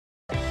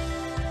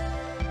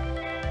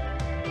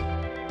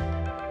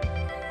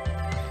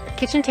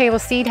Kitchen Table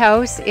Seed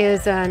House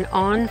is an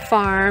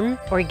on-farm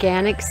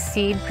organic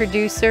seed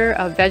producer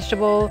of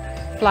vegetable,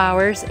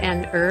 flowers,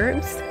 and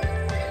herbs.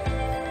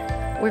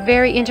 We're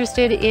very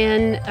interested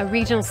in a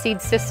regional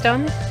seed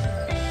system.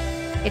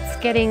 It's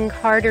getting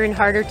harder and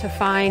harder to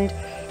find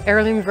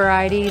heirloom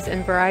varieties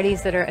and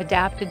varieties that are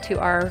adapted to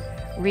our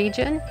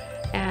region.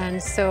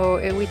 And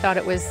so we thought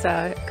it was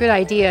a good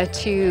idea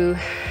to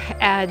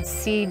add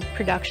seed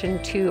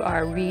production to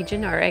our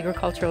region, our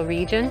agricultural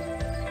region.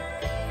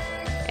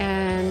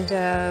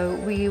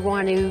 And we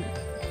want to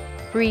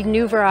breed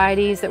new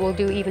varieties that will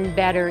do even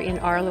better in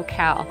our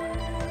locale.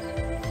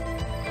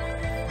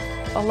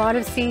 A lot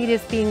of seed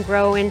is being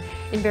grown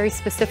in very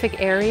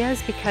specific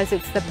areas because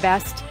it's the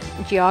best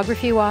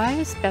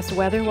geography-wise, best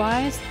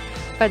weather-wise,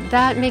 but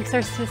that makes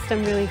our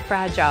system really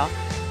fragile.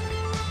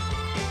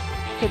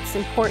 It's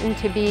important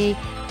to be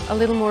a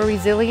little more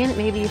resilient,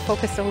 maybe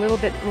focus a little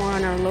bit more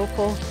on our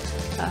local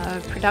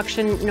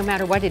production, no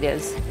matter what it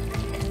is.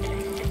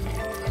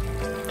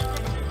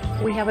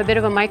 We have a bit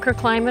of a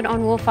microclimate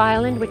on Wolfe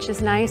Island, which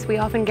is nice. We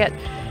often get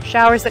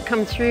showers that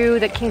come through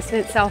that Kingston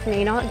itself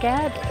may not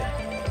get.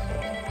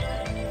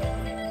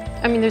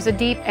 I mean, there's a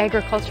deep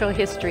agricultural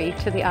history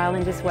to the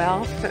island as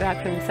well,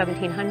 back from the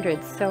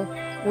 1700s, so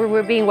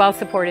we're being well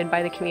supported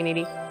by the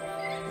community.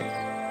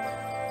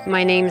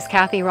 My name is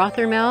Kathy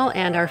Rothermel,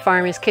 and our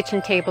farm is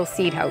Kitchen Table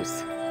Seed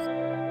House.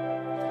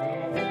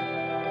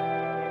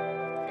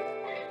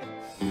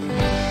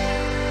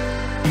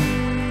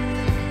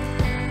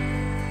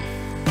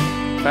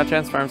 Fat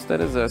Chance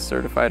Farmstead is a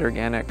certified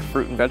organic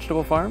fruit and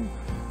vegetable farm.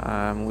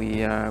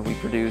 We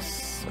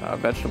produce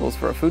vegetables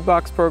for a food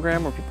box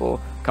program where people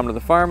come to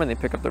the farm and they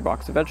pick up their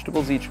box of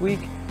vegetables each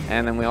week.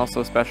 And then we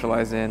also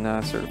specialize in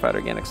certified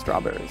organic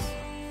strawberries.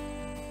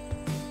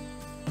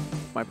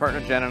 My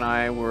partner Jen and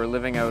I were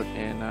living out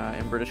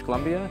in British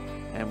Columbia,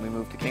 and we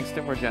moved to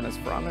Kingston where Jen is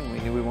from, and we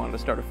knew we wanted to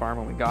start a farm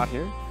when we got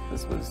here.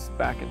 This was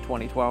back in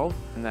 2012,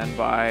 and then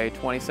by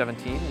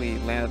 2017 we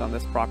landed on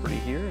this property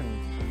here,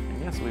 and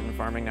yeah, so we've been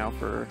farming now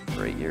for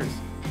 8 years.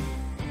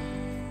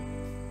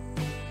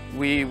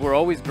 We were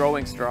always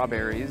growing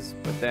strawberries,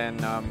 but then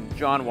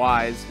John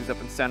Wise, who's up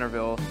in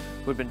Centerville,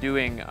 who had been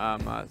doing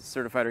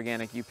certified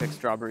organic U-pick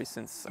strawberries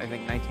since I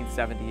think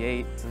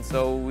 1978, and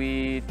so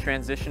we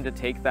transitioned to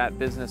take that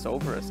business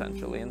over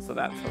essentially, and so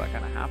that's how that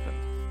kind of happened.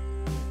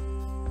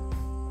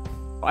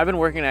 I've been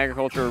working in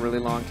agriculture a really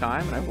long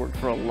time, and I've worked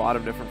for a lot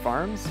of different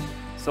farms.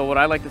 So what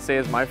I like to say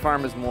is my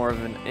farm is more of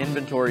an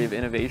inventory of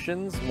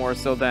innovations, more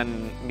so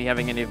than me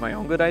having any of my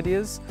own good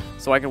ideas.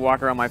 So I can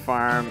walk around my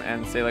farm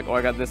and say like, oh,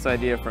 I got this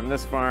idea from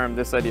this farm,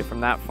 this idea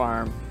from that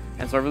farm.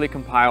 And so I really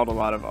compiled a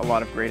lot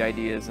of great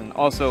ideas, and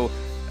also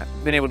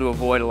been able to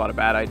avoid a lot of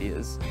bad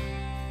ideas.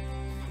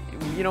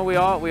 You know, we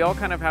all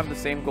kind of have the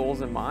same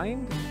goals in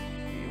mind.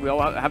 We all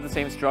have the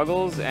same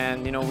struggles,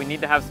 and you know, we need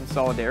to have some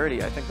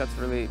solidarity. I think that's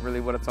really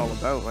what it's all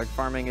about. Like,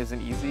 farming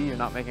isn't easy. You're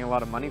not making a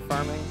lot of money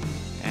farming.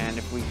 And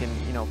if we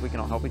can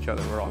all help each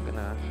other, we're all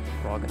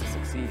gonna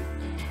succeed.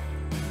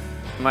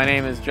 My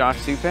name is Josh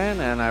Suppan,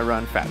 and I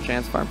run Fat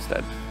Chance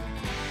Farmstead.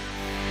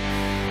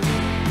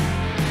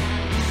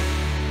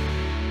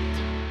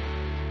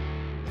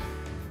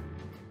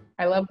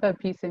 I love the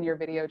piece in your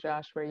video,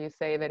 Josh, where you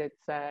say that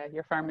it's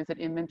your farm is an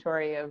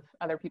inventory of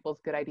other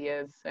people's good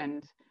ideas,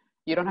 and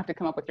you don't have to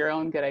come up with your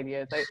own good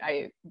ideas.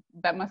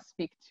 That must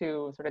speak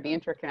to sort of the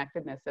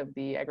interconnectedness of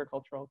the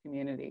agricultural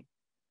community.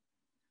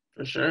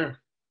 For sure.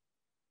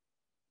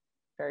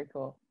 Very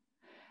cool.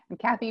 And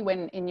Kathy,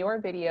 when in your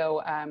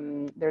video,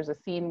 there's a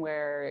scene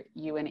where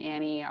you and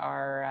Annie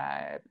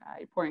are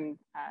pouring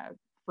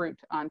fruit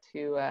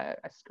onto a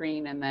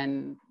screen and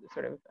then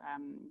sort of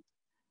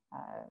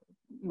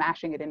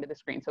mashing it into the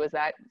screen. So is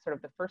that sort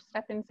of the first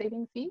step in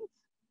saving seeds?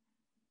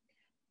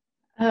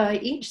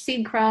 Each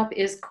seed crop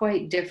is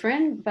quite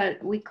different,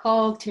 but we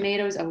call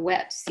tomatoes a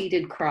wet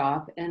seeded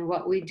crop. And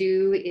what we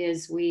do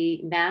is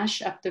we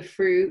mash up the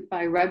fruit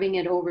by rubbing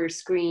it over a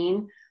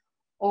screen,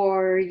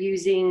 or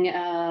using,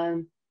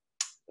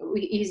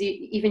 we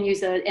even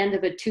use the end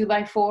of a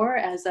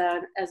 2x4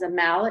 as a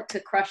mallet to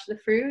crush the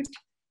fruit.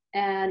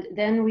 And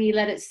then we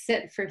let it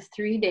sit for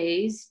 3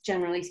 days,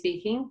 generally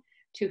speaking,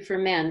 to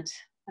ferment.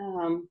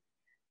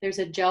 There's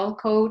a gel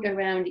coat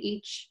around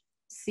each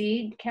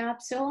seed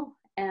capsule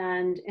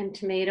and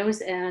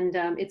tomatoes, and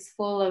it's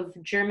full of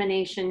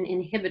germination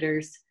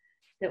inhibitors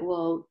that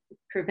will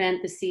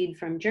prevent the seed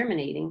from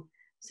germinating.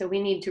 So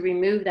we need to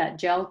remove that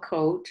gel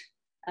coat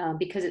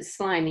because it's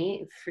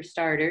slimy, for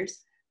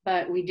starters,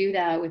 but we do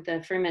that with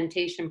the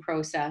fermentation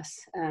process,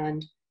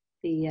 and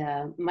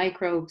the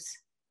microbes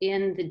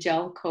in the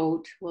gel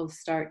coat will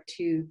start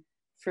to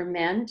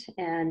ferment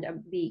and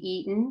be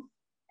eaten,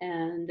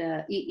 and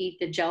eat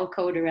the gel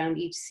coat around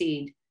each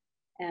seed.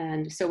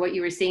 And so what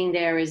you were seeing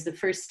there is the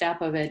first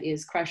step of it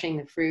is crushing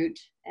the fruit,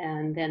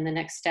 and then the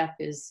next step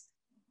is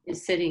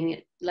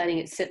letting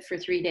it sit for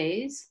 3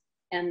 days.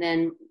 And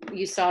then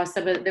you saw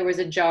there was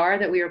a jar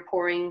that we were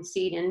pouring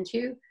seed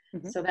into.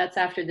 Mm-hmm. So that's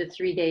after the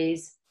 3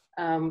 days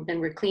Then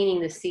we're cleaning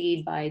the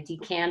seed by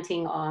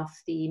decanting off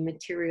the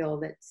material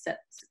that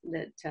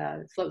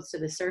floats to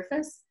the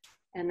surface.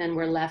 And then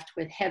we're left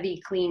with heavy,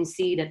 clean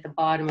seed at the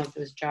bottom of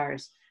those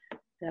jars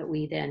that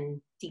we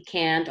then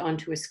decant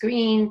onto a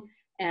screen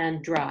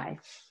and dry.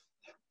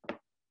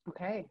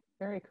 Okay,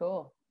 very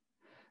cool.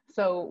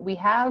 So we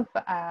have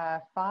I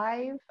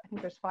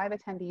think there's 5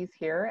 attendees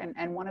here,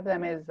 and one of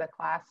them is a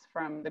class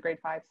from the grade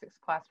 5-6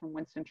 class from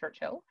Winston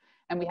Churchill.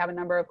 And we have a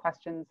number of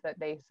questions that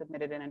they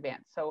submitted in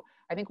advance. So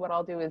I think what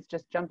I'll do is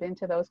just jump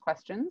into those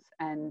questions,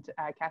 and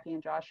Kathy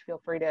and Josh,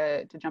 feel free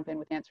to jump in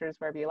with answers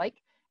wherever you like.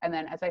 And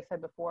then, as I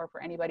said before,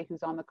 for anybody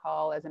who's on the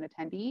call as an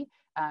attendee,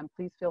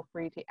 please feel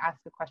free to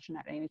ask a question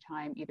at any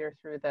time, either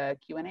through the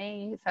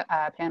Q&A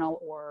panel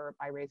or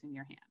by raising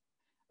your hand.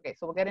 Okay,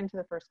 so we'll get into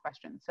the first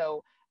question.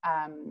 So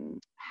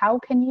how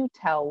can you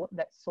tell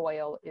that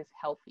soil is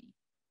healthy?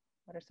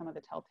 What are some of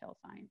the telltale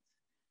signs?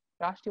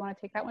 Josh, do you want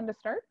to take that one to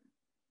start?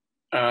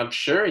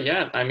 Sure,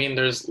 yeah. I mean,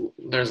 there's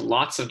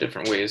lots of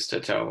different ways to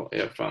tell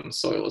if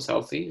soil is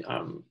healthy.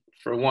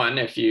 For one,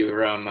 if you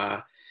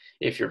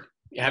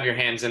have your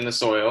hands in the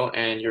soil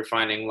and you're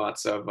finding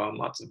lots of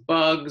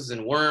bugs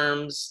and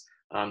worms,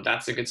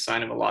 that's a good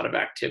sign of a lot of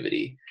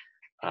activity,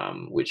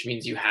 which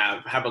means you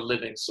have a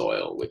living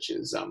soil, which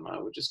is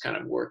kind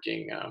of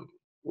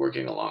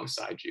working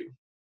alongside you.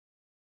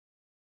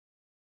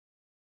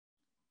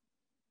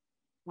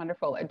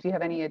 Wonderful. Do you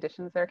have any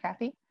additions there,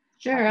 Kathy?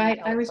 Sure.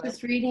 I was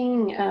just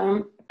reading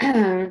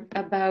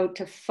about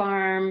a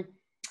farm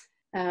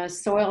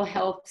soil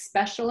health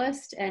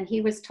specialist, and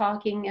he was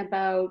talking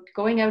about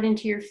going out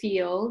into your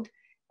field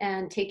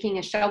and taking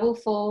a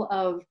shovelful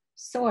of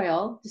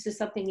soil. This is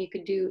something you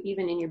could do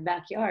even in your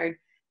backyard,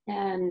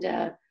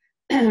 and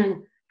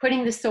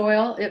putting the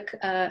soil,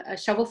 a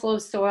shovelful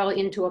of soil,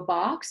 into a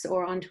box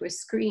or onto a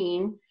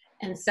screen,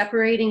 and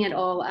separating it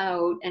all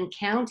out and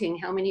counting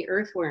how many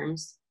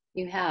earthworms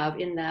you have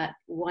in that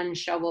one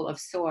shovel of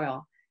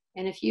soil.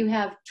 And if you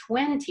have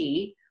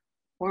 20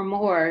 or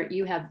more,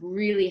 you have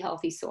really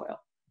healthy soil.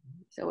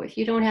 So if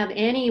you don't have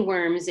any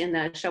worms in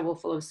that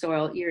shovelful of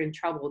soil, you're in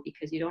trouble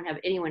because you don't have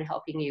anyone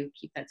helping you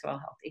keep that soil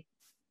healthy.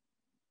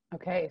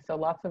 Okay, so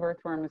lots of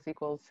earthworms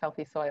equals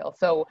healthy soil.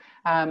 So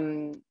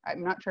I'm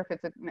not sure if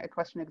it's a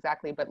question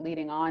exactly, but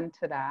leading on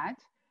to that,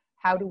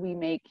 how do we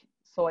make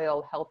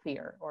soil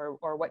healthier,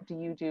 or what do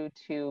you do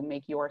to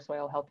make your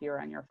soil healthier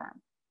on your farm?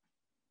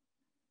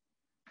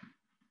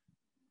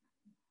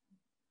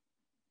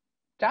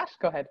 Josh,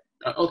 go ahead.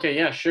 Okay,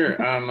 yeah, sure.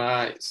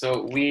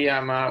 So we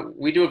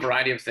do a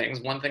variety of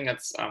things. One thing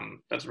that's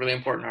really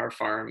important on our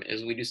farm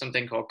is we do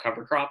something called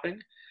cover cropping,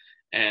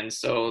 and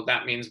so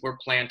that means we're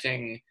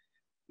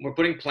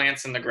putting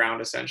plants in the ground,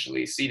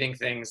 essentially seeding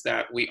things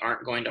that we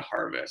aren't going to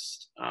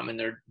harvest, and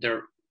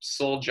their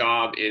sole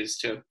job is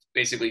to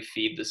basically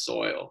feed the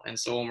soil. And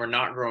so when we're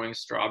not growing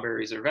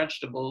strawberries or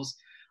vegetables,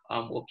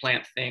 we'll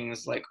plant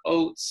things like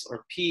oats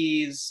or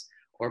peas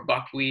or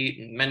buckwheat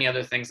and many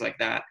other things like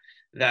that.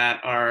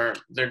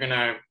 They're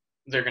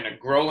gonna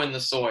grow in the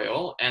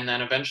soil, and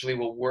then eventually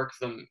we'll work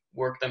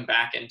them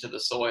back into the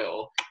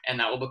soil, and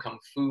that will become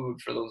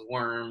food for those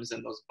worms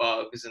and those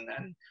bugs, and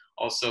then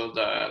also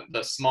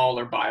the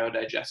smaller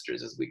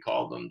biodigesters, as we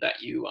call them,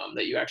 that you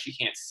actually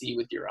can't see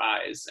with your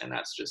eyes, and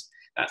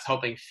that's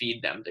helping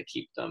feed them to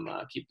keep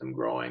them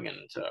growing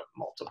and to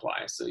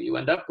multiply. So you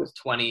end up with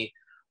 20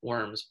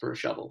 worms per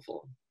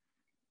shovelful.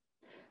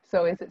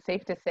 So is it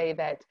safe to say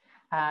that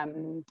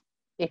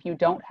if you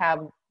don't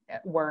have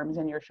worms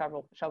in your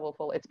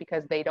shovelful, it's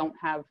because they don't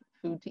have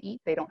food to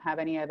eat? They don't have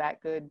any of that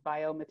good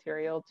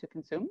biomaterial to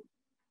consume?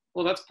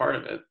 Well, that's part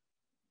of it.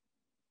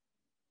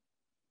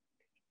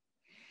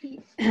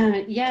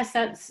 Yes,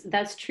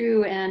 that's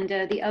true. And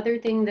the other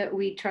thing that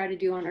we try to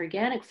do on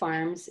organic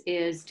farms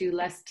is do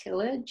less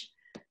tillage.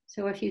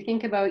 So if you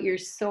think about your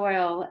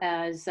soil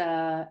as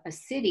a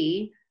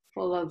city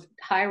full of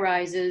high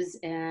rises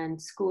and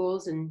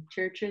schools and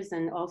churches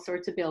and all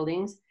sorts of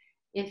buildings,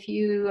 if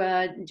you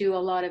do a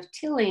lot of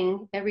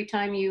tilling, every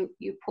time you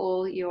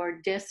pull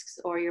your discs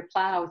or your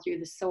plow through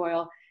the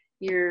soil,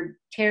 you're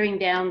tearing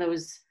down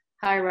those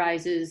high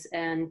rises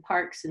and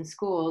parks and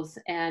schools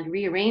and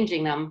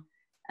rearranging them.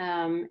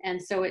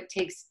 And so it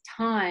takes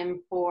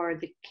time for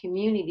the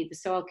community, the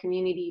soil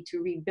community,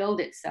 to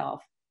rebuild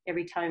itself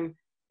every time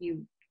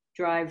you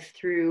drive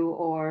through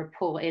or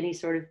pull any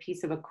sort of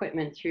piece of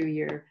equipment through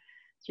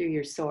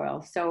your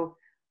soil. So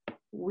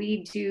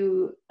we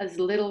do as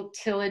little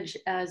tillage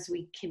as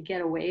we can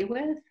get away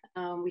with.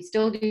 We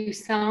still do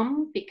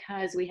some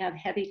because we have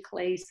heavy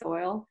clay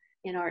soil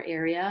in our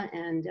area,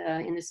 and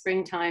in the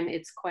springtime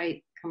it's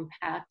quite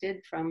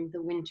compacted from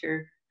the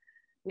winter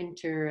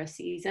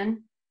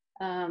season.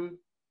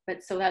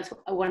 But so that's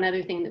one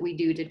other thing that we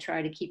do to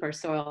try to keep our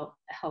soil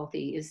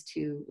healthy, is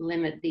to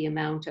limit the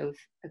amount of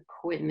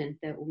equipment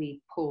that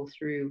we pull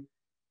through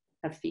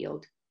a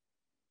field.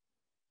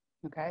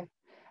 Okay.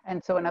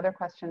 And so another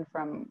question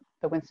from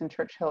the Winston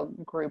Churchill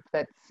group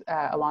that's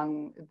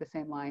along the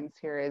same lines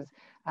here is,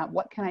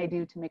 what can I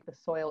do to make the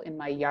soil in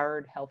my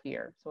yard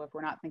healthier? So if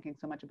we're not thinking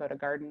so much about a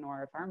garden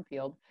or a farm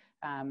field,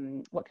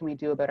 what can we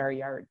do about our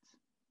yards?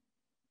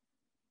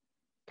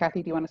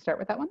 Kathy, do you want to start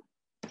with that one?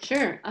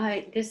 Sure.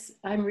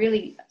 I'm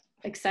really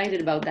excited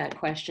about that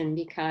question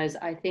because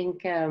I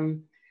think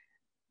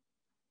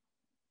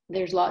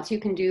there's lots you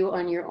can do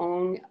on your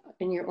own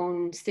in your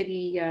own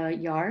city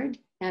yard.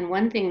 And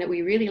one thing that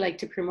we really like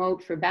to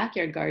promote for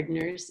backyard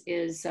gardeners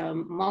is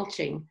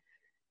mulching.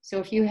 So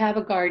if you have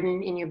a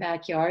garden in your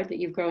backyard that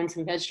you've grown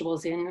some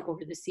vegetables in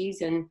over the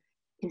season,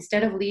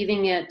 instead of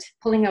leaving it,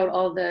 pulling out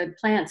all the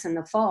plants in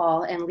the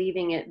fall and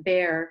leaving it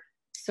bare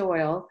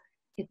soil,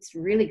 it's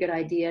a really good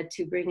idea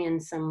to bring in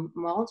some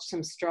mulch,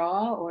 some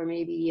straw, or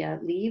maybe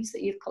leaves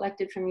that you've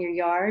collected from your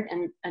yard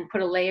and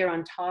put a layer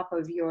on top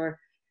of your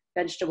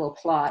vegetable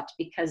plot,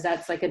 because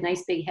that's like a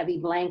nice big heavy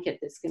blanket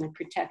that's going to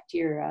protect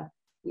your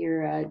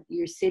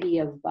city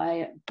of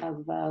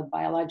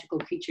biological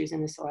creatures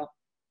in the soil.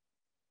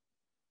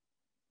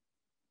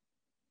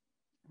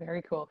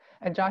 Very cool.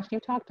 And Josh, you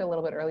talked a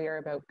little bit earlier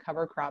about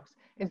cover crops.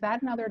 Is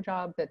that another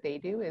job that they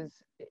do?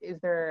 Is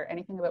there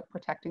anything about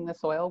protecting the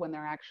soil when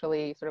they're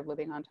actually sort of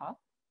living on top?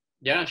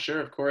 Yeah, sure.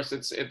 Of course,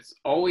 it's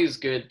always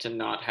good to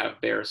not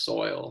have bare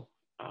soil.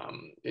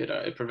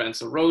 It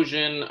prevents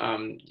erosion,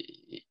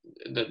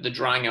 the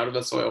drying out of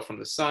the soil from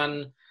the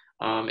sun.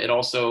 It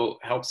also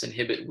helps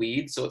inhibit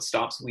weeds, so it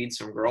stops weeds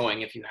from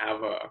growing if you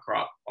have a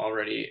crop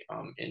already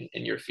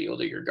in your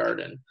field or your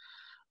garden.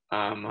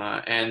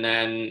 And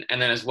then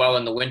as well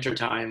in the winter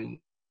time,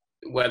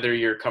 whether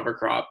your cover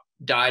crop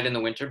died in the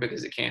winter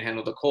because it can't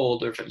handle the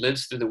cold, or if it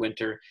lives through the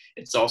winter,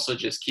 it's also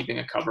just keeping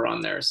a cover on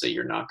there so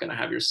you're not going to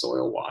have your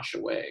soil wash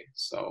away.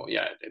 So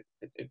yeah,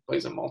 it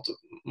plays a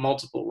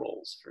multiple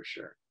roles for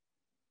sure.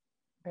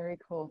 Very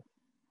cool.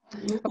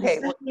 Okay.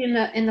 Especially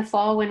in the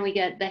fall when we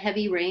get the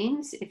heavy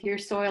rains, if your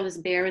soil is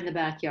bare in the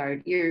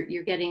backyard,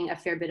 you're getting a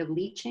fair bit of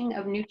leaching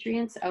of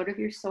nutrients out of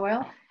your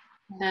soil.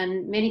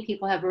 And many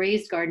people have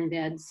raised garden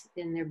beds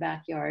in their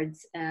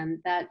backyards, and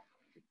that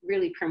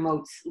really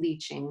promotes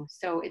leaching.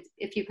 So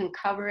if you can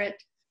cover it,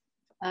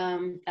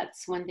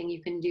 that's one thing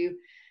you can do.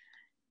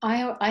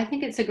 I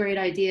think it's a great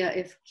idea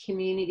if I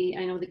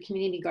know the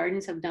community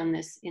gardens have done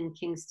this in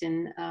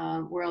Kingston,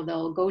 where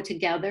they'll go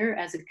together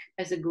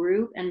as a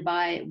group and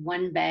buy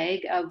one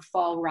bag of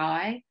fall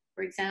rye,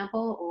 for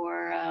example,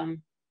 or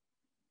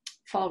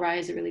fall rye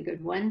is a really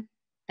good one,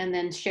 and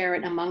then share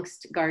it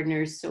amongst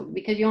gardeners. So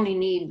because you only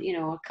need,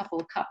 a couple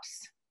of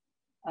cups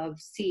of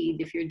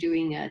seed if you're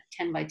doing a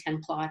 10 by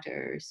 10 plot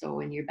or so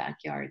in your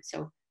backyard.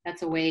 So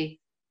that's a way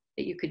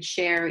that you could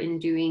share in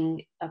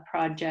doing a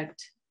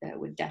project that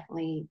would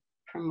definitely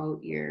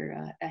promote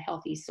a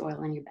healthy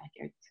soil in your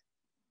backyard.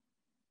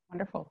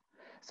 Wonderful.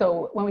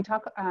 So when we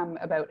talk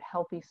about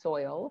healthy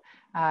soil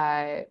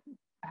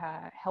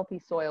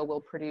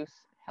will produce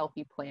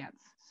healthy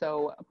plants.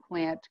 So a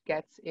plant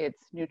gets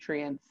its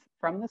nutrients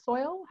from the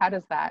soil. How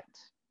does that,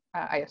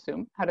 I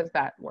assume, how does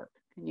that work?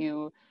 Can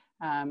you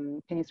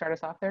start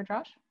us off there,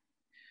 Josh?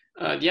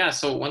 Yeah,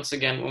 so once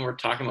again, when we're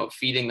talking about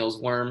feeding those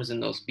worms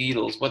and those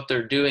beetles, what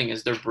they're doing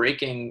is they're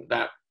breaking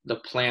the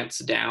plants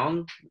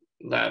down,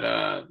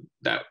 the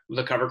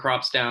cover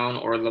crops down,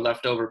 or the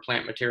leftover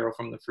plant material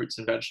from the fruits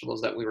and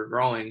vegetables that we were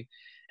growing.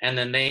 And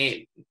then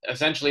they,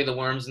 essentially the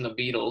worms and the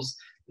beetles,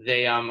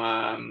 they,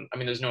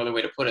 there's no other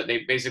way to put it.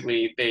 They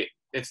basically,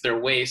 it's their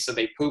waste, so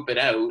they poop it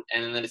out,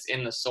 and then it's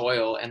in the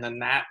soil, and then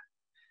that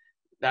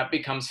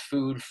becomes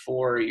food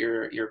for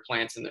your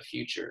plants in the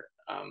future.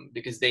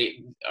 Because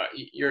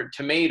your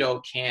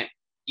tomato can't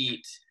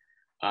eat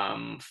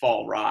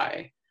fall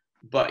rye,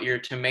 but your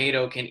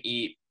tomato can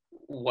eat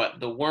when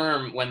the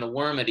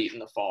worm had eaten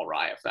the fall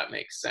rye, if that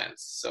makes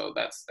sense. So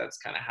that's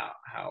kind of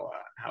how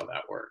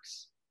that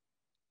works.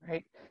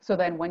 Right. So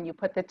then when you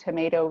put the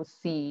tomato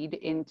seed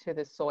into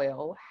the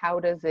soil, how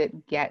does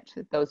it get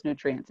those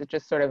nutrients? It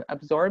just sort of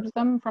absorbs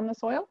them from the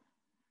soil?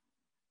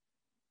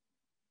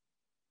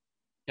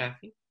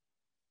 Kathy?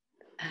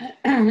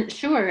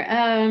 Sure.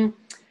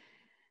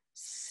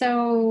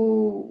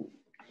 So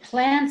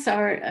plants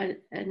are an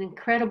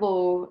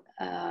incredible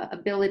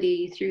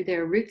ability through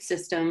their root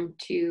system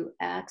to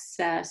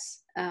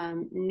access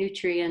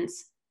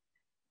nutrients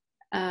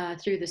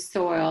through the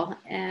soil.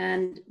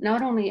 And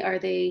not only are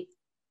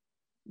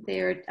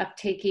they're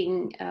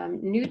uptaking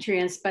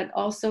nutrients, but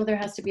also there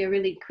has to be a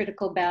really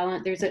critical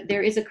balance.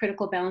 There is a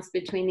critical balance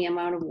between the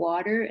amount of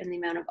water and the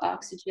amount of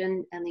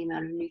oxygen and the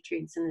amount of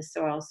nutrients in the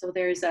soil. So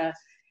there's a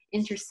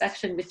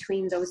intersection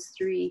between those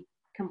three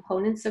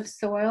components of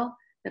soil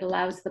that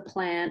allows the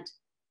plant,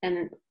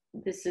 and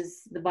this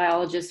is, the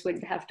biologist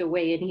would have to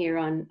weigh in here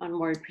on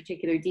more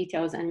particular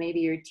details, and maybe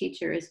your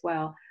teacher as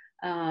well,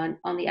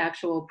 on the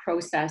actual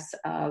process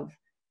of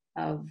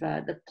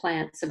the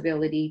plant's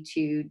ability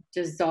to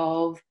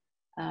dissolve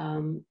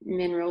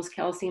minerals,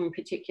 calcium in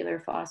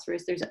particular,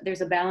 phosphorus.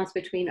 There's a balance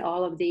between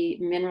all of the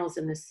minerals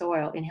in the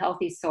soil, in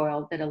healthy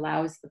soil, that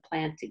allows the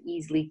plant to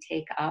easily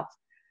take up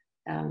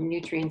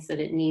nutrients that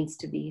it needs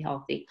to be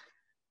healthy.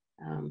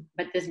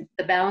 But the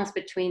balance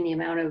between the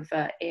amount of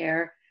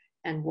air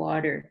and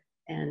water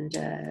and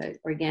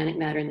organic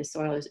matter in the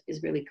soil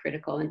is really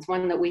critical. And it's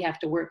one that we have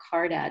to work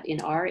hard at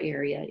in our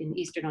area in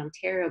Eastern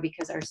Ontario,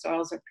 because our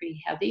soils are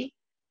pretty heavy.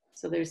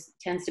 So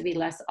tends to be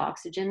less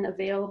oxygen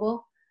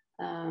available.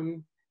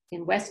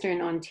 In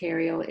Western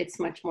Ontario, it's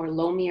much more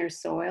loamier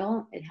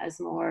soil. It has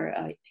more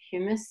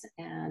humus,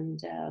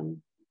 and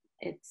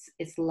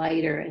it's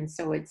lighter. And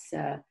so it's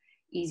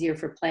easier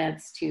for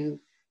plants to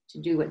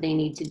do what they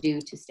need to do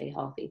to stay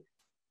healthy.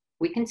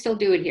 We can still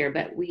do it here,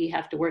 but we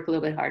have to work a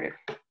little bit harder.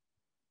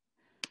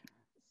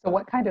 So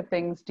what kind of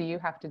things do you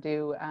have to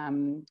do?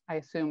 I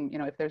assume,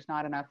 if there's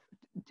not enough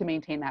to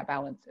maintain that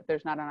balance, if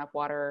there's not enough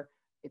water,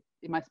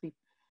 it must be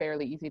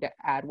fairly easy to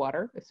add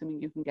water,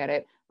 assuming you can get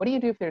it. What do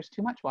you do if there's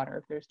too much water,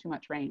 if there's too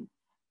much rain?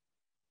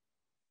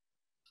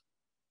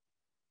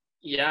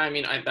 Yeah, I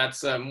mean,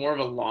 that's more of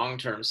a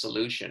long-term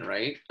solution,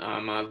 right?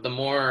 The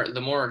more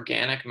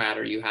organic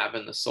matter you have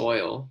in the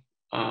soil,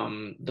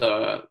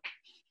 the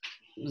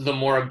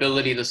more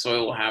ability the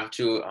soil will have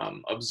to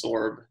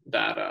absorb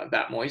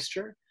that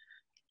moisture.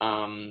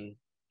 But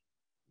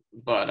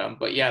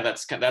yeah,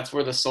 that's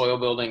where the soil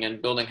building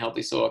and building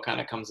healthy soil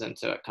kind of comes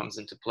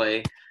into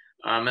play.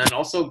 And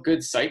also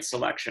good site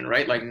selection,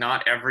 right? Like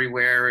not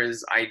everywhere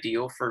is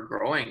ideal for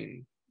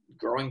growing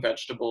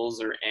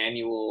vegetables or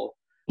annual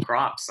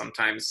crops.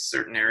 Sometimes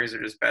certain areas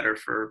are just better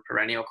for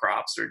perennial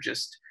crops or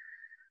just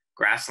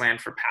grassland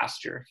for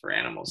pasture for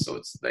animals. So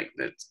it's like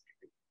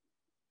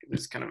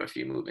there's kind of a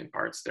few moving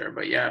parts there.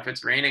 But yeah, if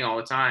it's raining all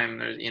the time,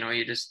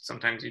 there's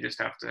sometimes you just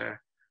have to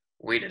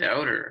wait it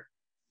out, or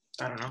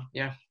I don't know.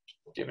 Yeah.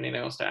 Do you have anything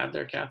else to add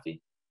there,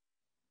 Kathy?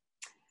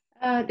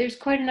 There's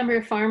quite a number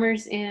of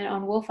farmers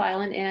on Wolf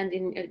Island and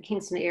in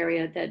Kingston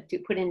area that do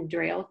put in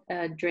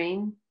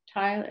drain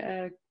tiles.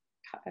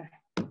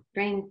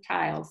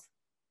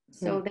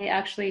 So they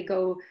actually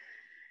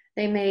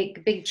they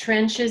make big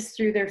trenches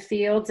through their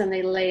fields, and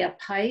they lay a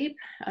pipe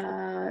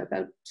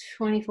about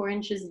 24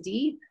 inches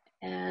deep,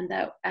 and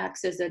that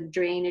acts as a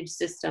drainage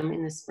system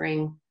in the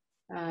spring.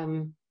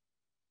 I'm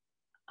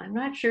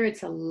not sure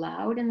it's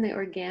allowed in the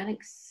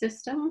organic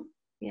system.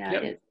 Yeah,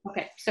 yep. It is.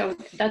 Okay, so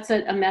that's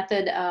a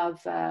method of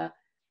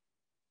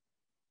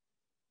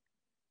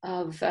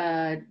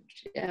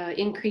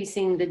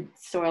increasing the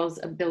soil's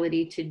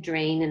ability to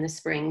drain in the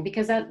spring,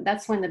 because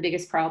that's when the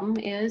biggest problem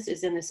is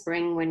in the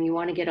spring, when you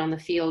want to get on the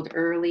field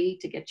early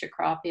to get your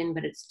crop in,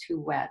 but it's too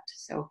wet.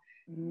 So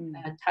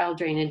tile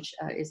drainage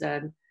is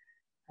a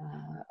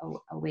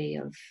way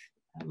of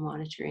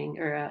monitoring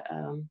or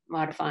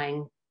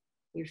modifying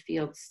your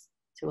fields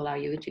to allow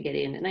you to get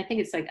in. And I think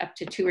it's like up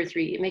to 2 or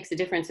 3, it makes a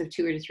difference of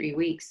 2 or 3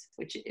 weeks,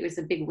 which it was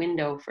a big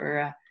window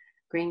for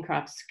grain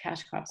crops,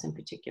 cash crops in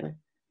particular.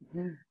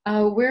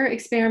 We're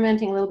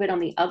experimenting a little bit on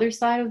the other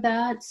side of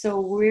that. So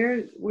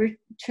we're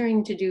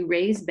trying to do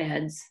raised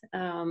beds.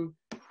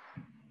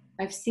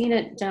 I've seen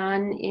it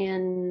done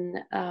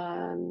in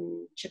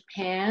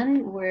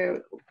Japan,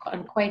 where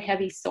on quite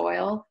heavy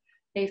soil,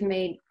 they've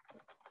made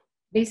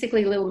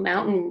basically little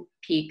mountain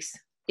peaks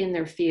in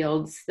their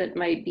fields that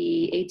might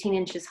be 18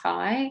 inches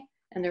high,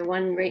 and they're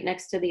one right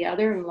next to the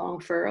other in long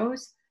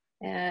furrows.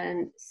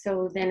 And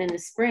so then in the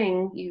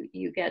spring,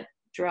 you get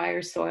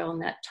drier soil in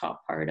that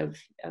top part of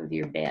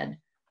your bed.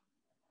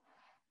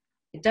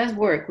 It does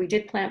work. We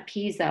did plant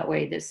peas that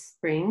way this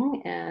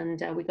spring,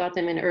 and we got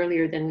them in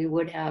earlier than we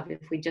would have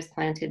if we just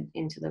planted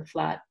into the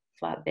flat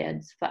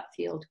beds, flat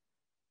field.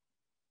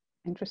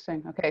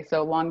 Interesting. Okay,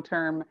 so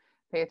long-term,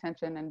 pay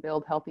attention and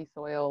build healthy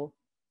soil.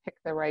 Pick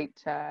the right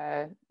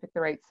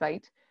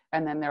site,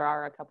 and then there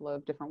are a couple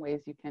of different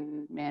ways you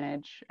can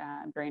manage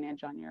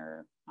drainage on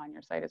your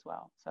site as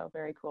well. So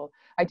very cool.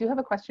 I do have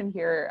a question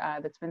here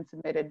that's been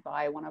submitted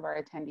by one of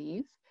our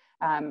attendees,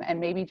 and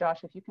maybe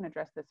Josh, if you can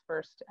address this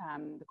first.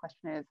 The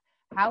question is,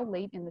 how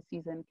late in the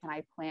season can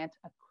I plant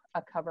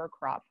a cover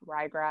crop,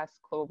 ryegrass,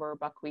 clover,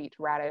 buckwheat,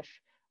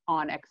 radish,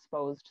 on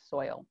exposed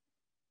soil?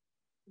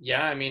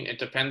 Yeah, I mean, it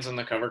depends on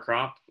the cover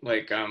crop.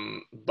 Like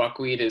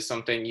buckwheat is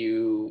something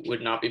you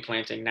would not be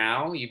planting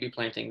now. You'd be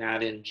planting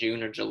that in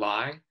June or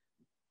July,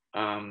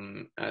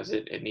 as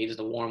it needs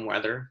the warm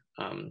weather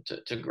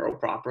to grow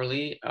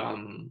properly.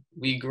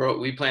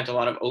 We plant a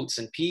lot of oats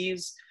and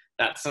peas.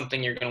 That's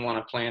something you're going to want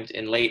to plant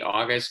in late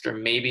August or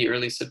maybe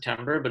early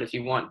September. But if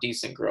you want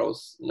decent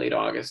growth, late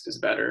August is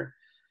better.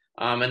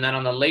 And then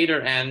on the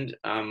later end,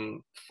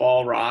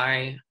 fall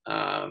rye,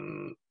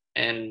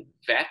 and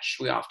vetch.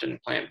 We often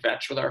plant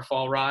vetch with our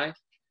fall rye.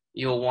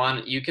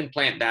 You can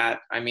plant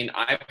that. I mean,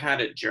 I've had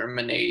it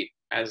germinate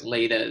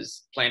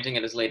planting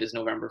it as late as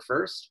November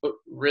 1st, but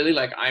really,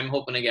 like, I'm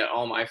hoping to get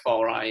all my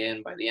fall rye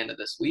in by the end of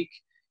this week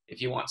if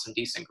you want some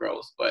decent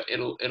growth, but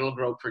it'll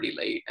grow pretty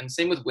late. And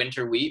same with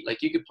winter wheat.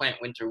 Like, you could plant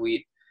winter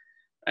wheat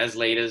as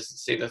late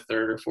as, say, the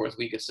 3rd or 4th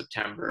week of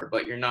September,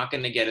 but you're not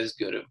going to get as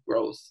good of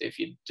growth if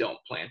you don't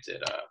plant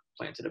it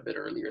a bit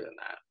earlier than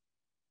that.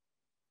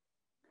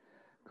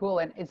 Cool.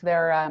 And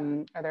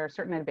are there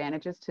certain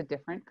advantages to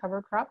different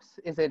cover crops?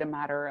 Is it a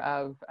matter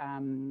of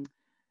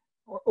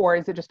or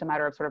is it just a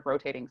matter of sort of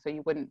rotating? So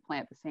you wouldn't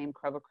plant the same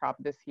cover crop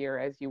this year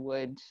as you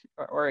would,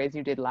 or as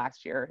you did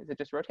last year. Is it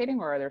just rotating,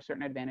 or are there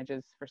certain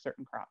advantages for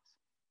certain crops?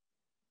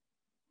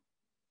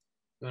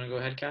 You want to go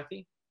ahead,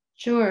 Kathy?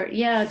 Sure.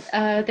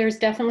 Yeah, there's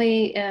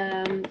definitely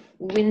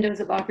windows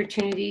of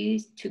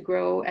opportunities to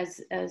grow,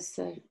 as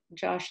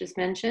Josh has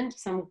mentioned.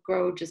 Some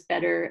grow just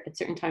better at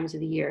certain times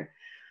of the year.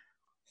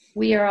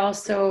 We are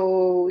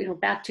also,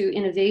 back to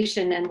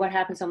innovation and what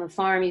happens on the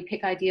farm. You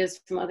pick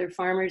ideas from other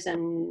farmers,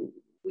 and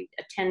we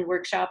attend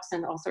workshops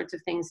and all sorts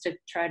of things to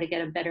try to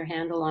get a better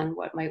handle on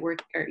what might work,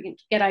 or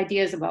get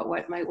ideas about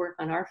what might work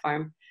on our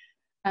farm.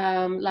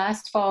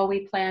 Last fall,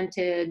 we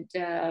planted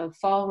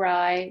fall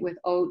rye with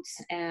oats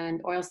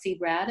and oilseed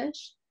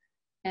radish.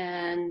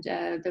 And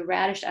the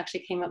radish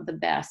actually came up the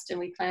best. And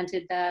we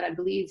planted that, I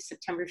believe,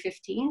 September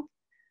 15th.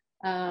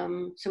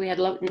 So we had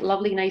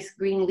lovely, nice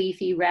green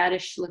leafy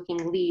radish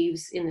looking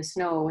leaves in the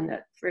snow. And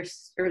that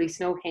first early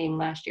snow came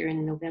last year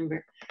in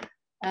November.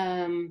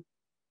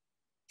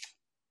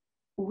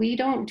 We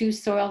don't do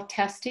soil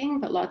testing,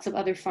 but lots of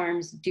other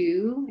farms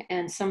do.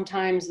 And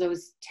sometimes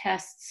those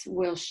tests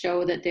will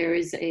show that there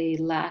is a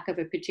lack of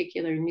a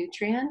particular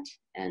nutrient.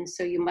 And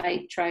so you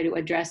might try to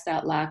address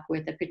that lack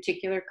with a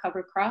particular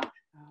cover crop.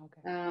 Oh,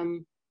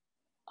 okay.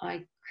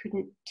 I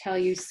couldn't tell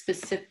you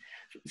specific.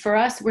 For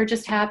us, we're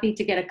just happy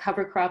to get a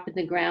cover crop in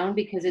the ground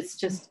because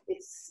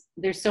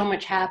there's so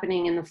much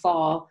happening in the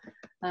fall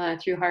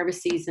through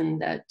harvest season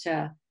that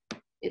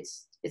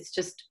it's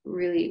just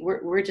really,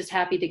 we're just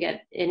happy to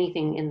get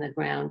anything in the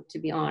ground, to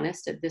be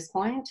honest, at this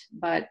point.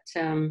 But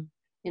in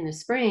the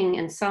spring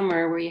and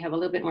summer, where you have a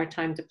little bit more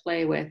time to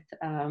play with,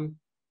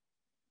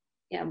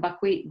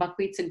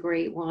 buckwheat's a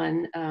great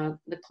one.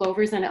 The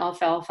clovers and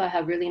alfalfa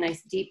have really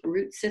nice deep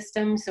root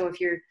systems. So if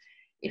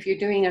you're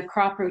doing a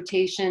crop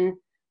rotation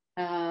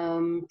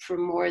for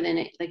more than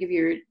like if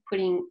you're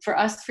putting, for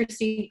us for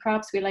seed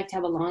crops, we like to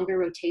have a longer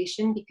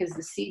rotation because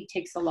the seed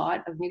takes a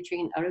lot of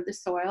nutrient out of the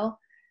soil.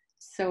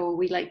 So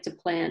we like to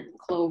plant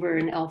clover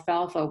and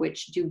alfalfa,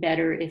 which do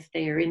better if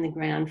they are in the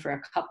ground for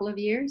a couple of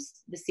years.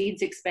 The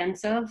seed's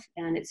expensive,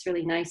 and it's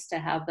really nice to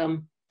have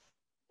them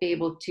be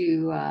able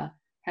to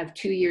have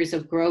 2 years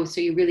of growth, so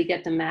you really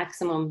get the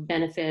maximum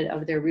benefit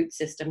of their root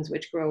systems,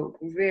 which grow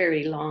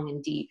very long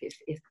and deep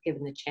if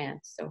given the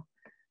chance. So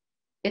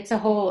it's a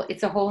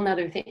whole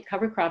nother thing.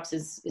 Cover crops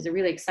is a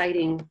really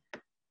exciting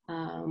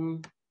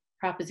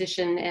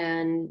proposition,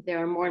 and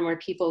there are more and more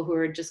people who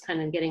are just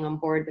kind of getting on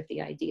board with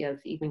the idea of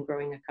even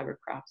growing a cover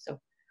crop. So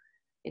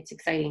it's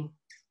exciting.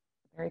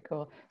 Very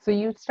cool. So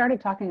you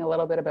started talking a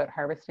little bit about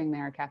harvesting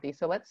there, Kathy.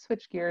 So let's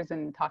switch gears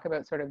and talk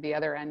about sort of the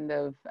other end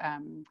of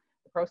the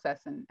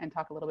process and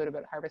talk a little bit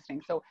about harvesting.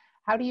 So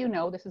how do you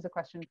know, this is a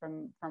question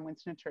from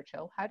Winston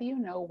Churchill, how do you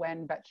know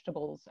when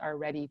vegetables are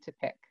ready to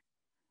pick?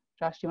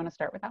 Josh, do you want to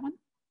start with that one?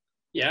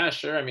 Yeah,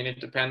 sure. I mean, it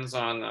depends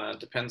on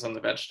the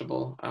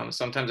vegetable.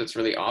 Sometimes it's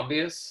really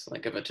obvious,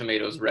 like if a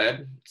tomato's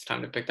red, it's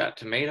time to pick that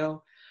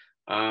tomato.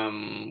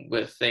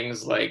 With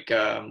things like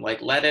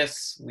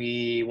lettuce,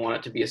 we want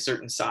it to be a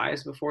certain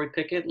size before we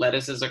pick it.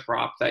 Lettuce is a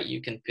crop that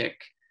you can pick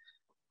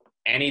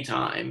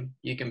anytime.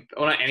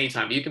 Not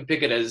anytime, but you can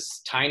pick it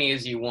as tiny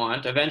as you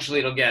want. Eventually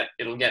it'll get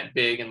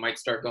big and might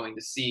start going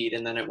to seed,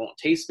 and then it won't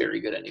taste very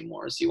good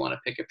anymore. So you want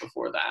to pick it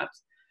before that.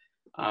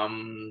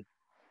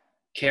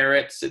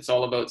 Carrots, it's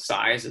all about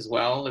size as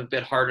well. A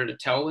bit harder to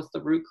tell with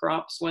the root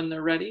crops when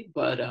they're ready,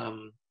 but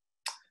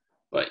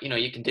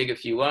you can dig a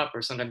few up,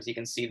 or sometimes you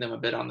can see them a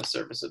bit on the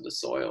surface of the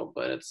soil.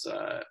 But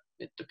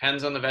it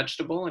depends on the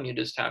vegetable, and you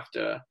just have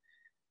to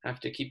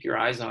keep your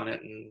eyes on it.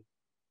 And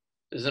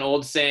there's an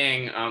old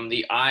saying,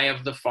 the eye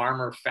of the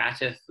farmer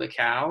fatteth the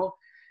cow.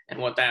 And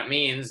what that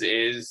means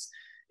is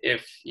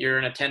if you're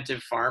an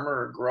attentive farmer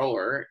or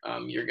grower,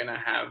 you're gonna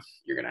have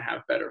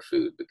better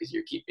food because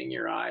you're keeping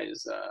your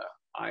eyes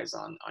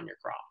on your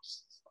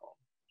crops. So,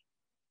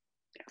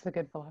 yeah. It's a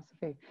good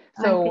philosophy.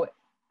 So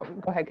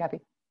go ahead,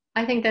 Kathy.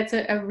 I think that's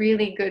a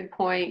really good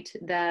point,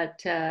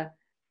 that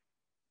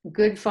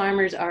good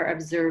farmers are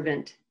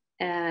observant,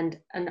 and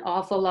an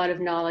awful lot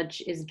of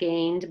knowledge is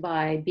gained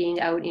by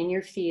being out in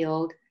your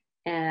field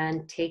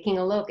and taking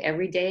a look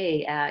every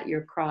day at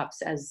your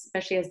crops,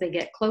 especially as they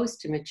get close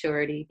to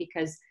maturity,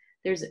 because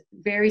there's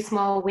very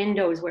small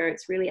windows where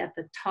it's really at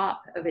the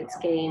top of its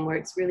game, where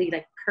it's really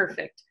like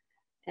perfect.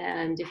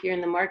 And if you're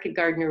in the market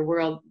gardener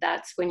world,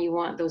 that's when you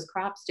want those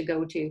crops to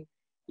go to.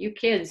 You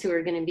kids who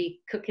are going to be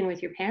cooking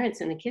with your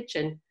parents in the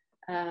kitchen,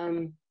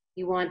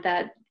 you want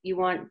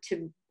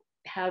to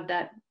have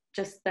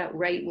just that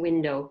right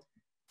window.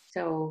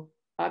 So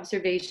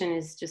observation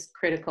is just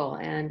critical.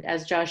 And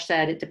as Josh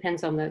said, it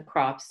depends on the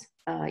crops.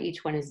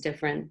 Each one is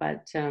different,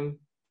 but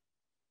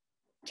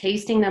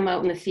tasting them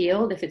out in the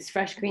field, if it's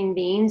fresh green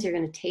beans, you're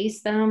going to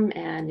taste them.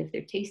 And if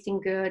they're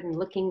tasting good and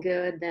looking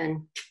good,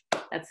 then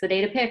that's the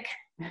day to pick.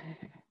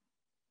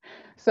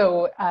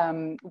 So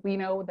we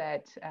know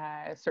that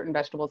certain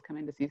vegetables come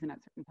into season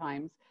at certain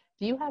times.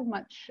 Do you have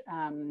much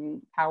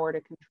power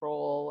to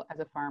control as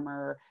a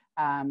farmer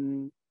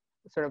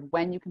sort of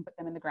when you can put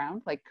them in the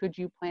ground? Like, could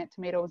you plant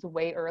tomatoes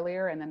way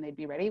earlier and then they'd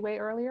be ready way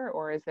earlier?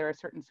 Or is there a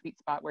certain sweet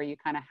spot where you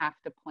kind of have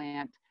to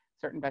plant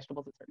certain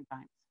vegetables at certain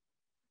times?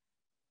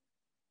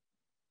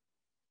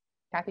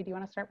 Kathy, do you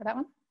want to start with that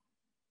one?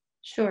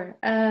 Sure.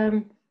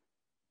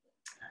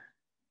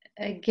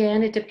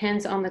 Again, it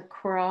depends on the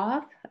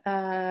crop.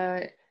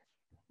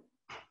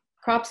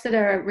 Crops that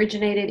are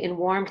originated in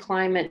warm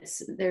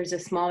climates, there's a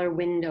smaller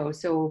window.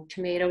 So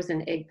tomatoes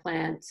and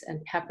eggplants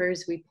and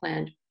peppers, we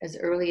plant as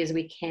early as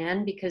we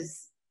can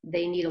because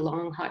they need a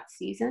long hot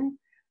season.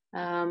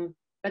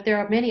 But there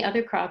are many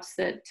other crops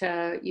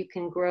that you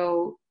can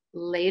grow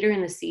later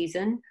in the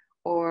season,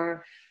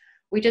 or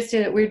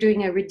we're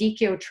doing a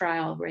radicchio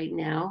trial right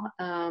now.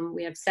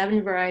 We have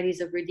 7 varieties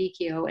of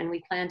radicchio, and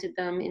we planted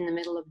them in the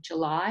middle of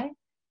July,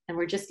 and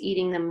we're just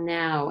eating them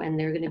now, and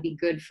they're going to be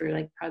good for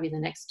like probably the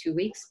next 2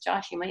 weeks.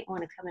 Josh, you might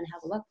want to come and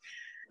have a look.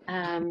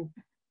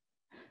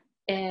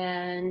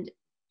 And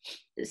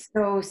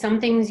so some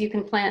things you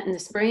can plant in the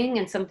spring,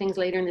 and some things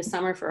later in the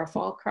summer for a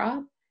fall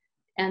crop.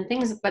 And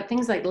things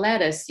like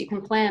lettuce, you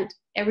can plant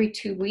every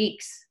 2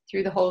 weeks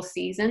through the whole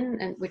season,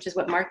 and which is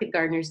what market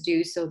gardeners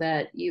do, so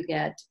that you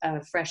get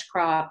a fresh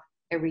crop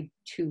every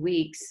 2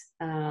 weeks,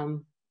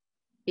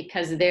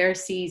 because their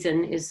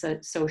season is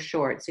so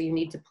short. So you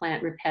need to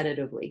plant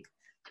repetitively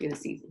through the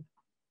season.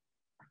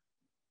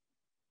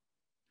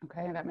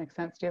 Okay, that makes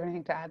sense. Do you have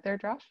anything to add there,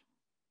 Josh?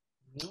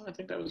 No, I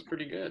think that was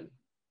pretty good.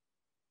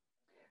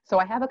 So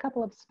I have a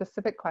couple of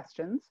specific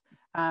questions.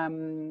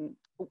 One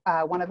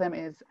of them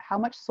is, how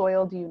much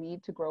soil do you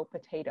need to grow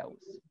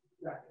potatoes?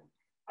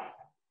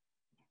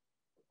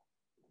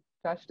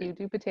 Josh, do you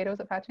do potatoes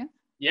at Pat Chance?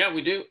 Yeah,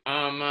 we do.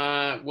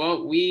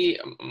 Well,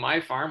 my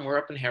farm, we're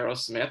up in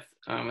Harrowsmith,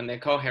 and they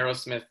call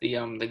Harrowsmith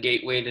the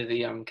gateway to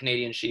the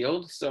Canadian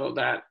Shield. So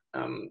that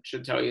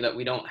should tell you that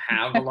we don't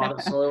have a lot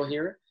of soil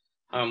here.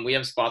 We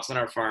have spots on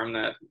our farm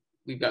that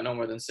we've got no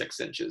more than 6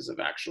 inches of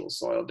actual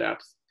soil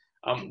depth.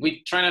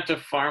 We try not to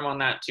farm on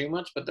that too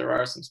much, but there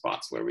are some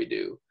spots where we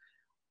do.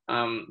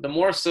 The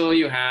more soil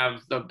you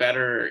have, the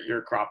better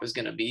your crop is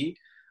going to be.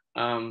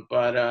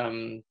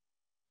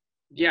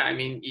 Yeah, I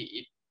mean,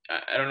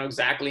 I don't know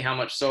exactly how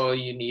much soil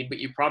you need, but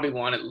you probably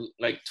want it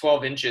like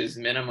 12 inches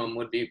minimum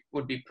would be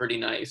pretty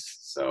nice.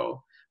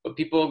 So, but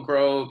people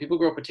grow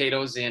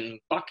potatoes in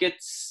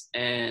buckets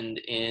and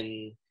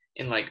in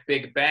like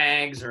big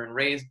bags or in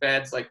raised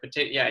beds, like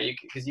yeah,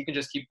 because you can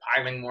just keep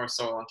piling more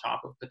soil on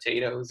top of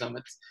potatoes.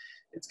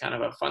 It's kind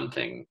of a fun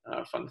thing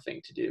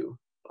to do.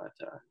 But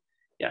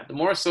yeah, the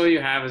more soil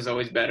you have is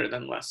always better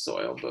than less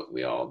soil, but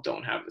we all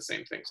don't have the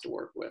same things to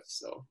work with,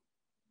 so.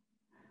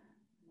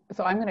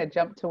 So I'm going to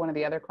jump to one of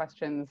the other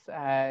questions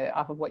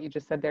off of what you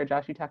just said there,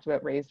 Josh. You talked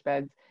about raised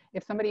beds.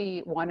 If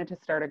somebody wanted to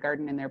start a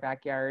garden in their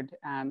backyard,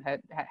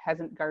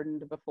 hasn't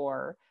gardened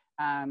before,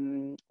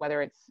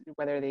 whether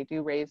they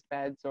do raised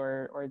beds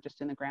or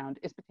just in the ground,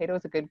 is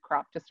potatoes a good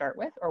crop to start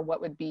with? Or what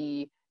would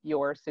be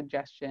your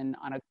suggestion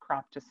on a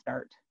crop to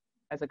start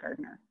as a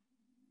gardener?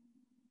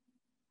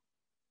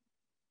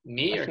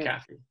 Me or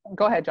Kathy?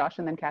 Go ahead, Josh,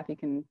 and then Kathy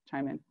can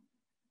chime in.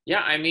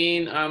 Yeah, I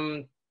mean,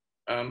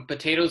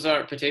 potatoes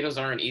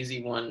are an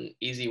easy one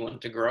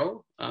to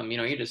grow.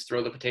 You just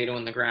throw the potato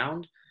in the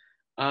ground.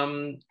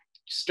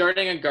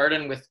 Starting a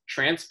garden with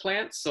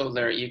transplants, so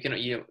there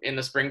in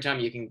the springtime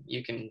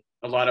you can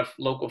a lot of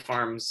local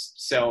farms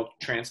sell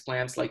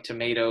transplants like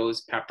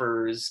tomatoes,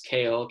 peppers,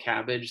 kale,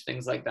 cabbage,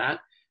 things like that.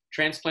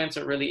 Transplants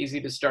are really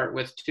easy to start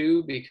with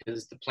too,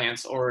 because the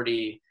plant's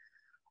already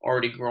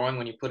growing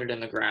when you put it in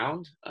the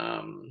ground.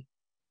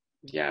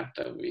 Yeah,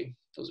 those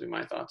would be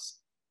my thoughts.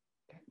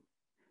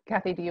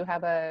 Kathy, do you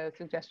have a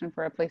suggestion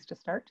for a place to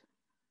start?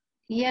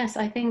 Yes,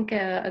 I think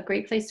a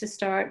great place to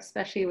start,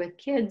 especially with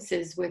kids,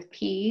 is with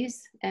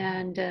peas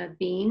and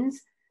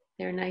beans.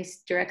 They're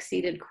nice direct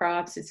seeded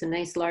crops. It's a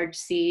nice large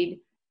seed.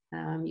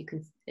 You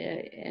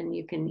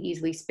can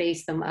easily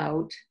space them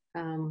out.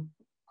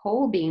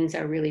 Whole beans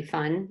are really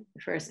fun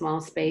for a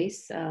small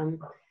space.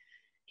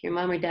 If your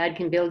mom or dad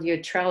can build you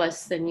a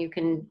trellis, then you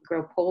can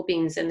grow pole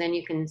beans, and then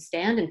you can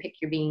stand and pick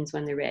your beans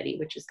when they're ready,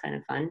 which is kind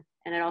of fun.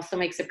 And it also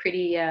makes a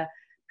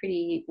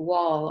pretty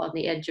wall on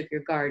the edge of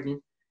your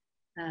garden.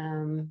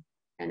 And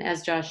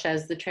as Josh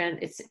says,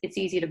 it's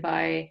easy to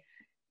buy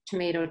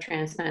tomato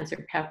transplants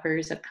or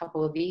peppers, a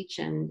couple of each,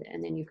 and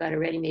then you've got a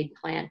ready-made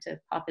plant to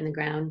pop in the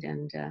ground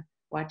and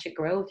watch it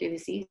grow through the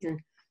season.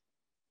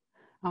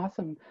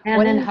 Awesome.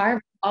 And then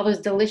harvest all those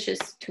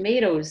delicious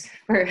tomatoes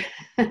for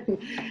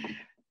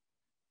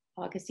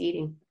August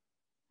eating.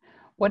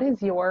 What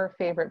is your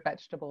favorite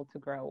vegetable to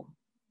grow?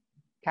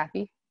 Kathy,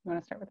 you want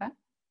to start with that?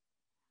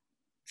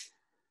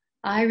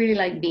 I really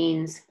like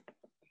beans.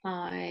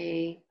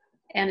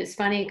 And it's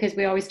funny because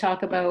we always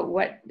talk about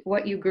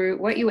what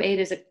you ate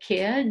as a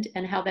kid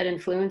and how that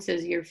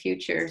influences your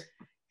future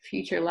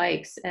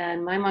likes.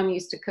 And my mom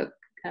used to cook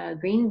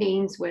green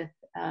beans with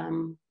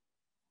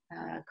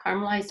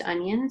caramelized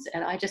onions,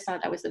 and I just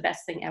thought that was the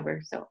best thing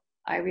ever. So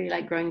I really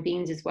like growing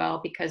beans as well,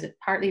 because it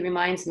partly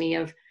reminds me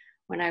of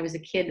when I was a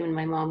kid when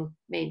my mom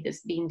made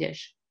this bean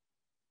dish.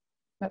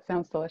 That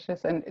sounds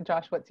delicious. And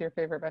Josh, what's your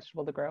favorite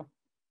vegetable to grow?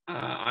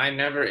 I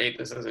never ate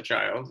this as a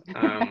child,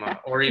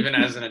 or even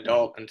as an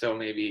adult until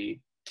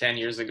maybe 10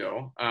 years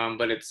ago.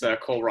 But it's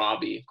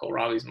kohlrabi.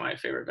 Kohlrabi is my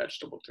favorite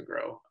vegetable to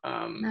grow.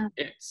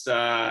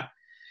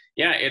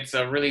 Yeah, it's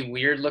a really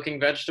weird looking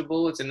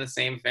vegetable. It's in the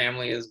same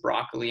family as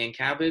broccoli and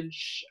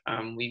cabbage.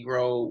 We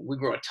grow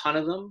a ton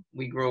of them.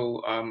 We grow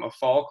a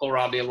fall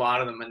kohlrabi, a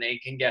lot of them, and they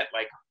can get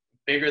like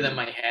bigger than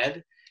my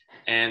head.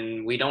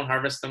 And we don't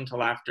harvest them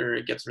till after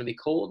it gets really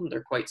cold, and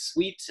they're quite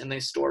sweet and they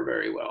store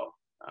very well.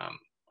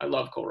 I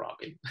love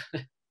kohlrabi.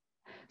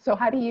 So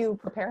how do you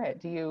prepare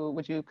it?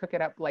 Would you cook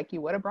it up like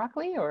you would a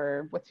broccoli,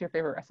 or what's your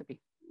favorite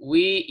recipe?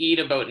 We eat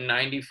about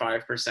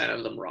 95%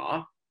 of them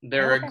raw.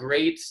 They're Okay. a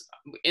great,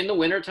 in the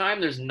wintertime,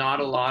 there's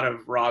not a lot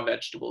of raw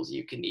vegetables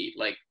you can eat.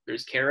 Like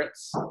there's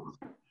carrots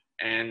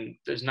and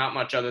there's not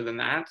much other than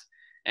that.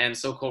 And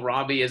so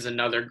kohlrabi is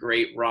another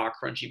great raw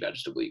crunchy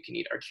vegetable you can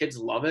eat. Our kids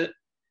love it.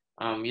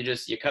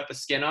 You cut the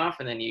skin off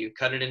and then you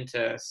cut it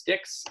into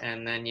sticks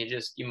and then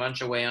you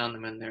munch away on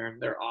them and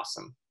they're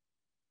awesome.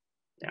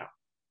 Yeah.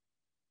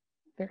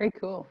 Very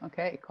cool.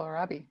 Okay,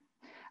 kohlrabi.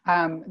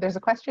 There's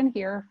a question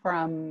here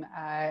from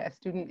a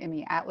student in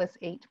the Atlas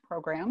 8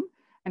 program,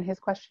 and his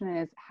question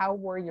is, how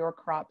were your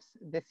crops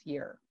this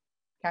year?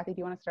 Kathy, do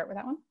you want to start with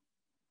that one?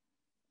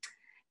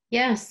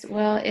 Yes,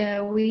 well,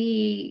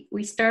 we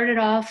started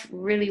off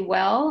really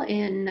well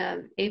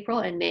in April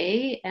and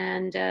May,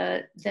 and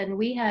then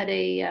we had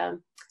a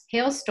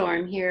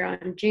hailstorm here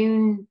on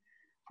June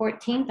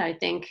 14th, I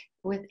think,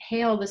 with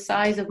hail the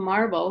size of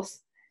marbles,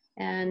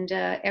 and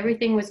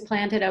everything was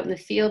planted out in the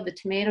field, the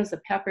tomatoes,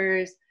 the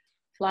peppers,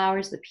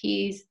 flowers, the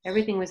peas,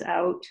 everything was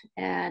out,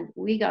 and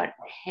we got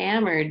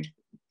hammered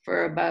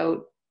for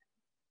about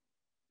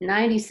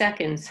 90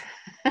 seconds.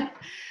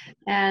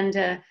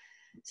 And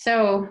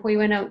so we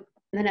went out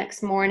the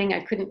next morning.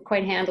 I couldn't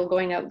quite handle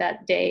going out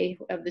that day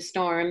of the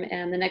storm.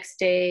 And the next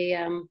day,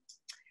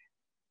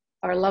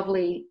 our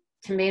lovely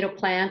tomato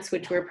plants,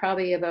 which were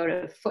probably about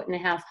 1.5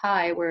 feet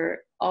high, were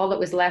all that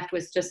was left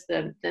was just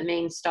the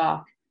main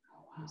stalk.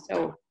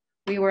 So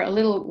we were a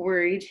little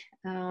worried.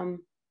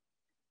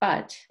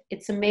 But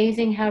it's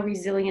amazing how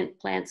resilient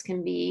plants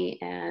can be.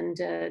 And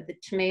the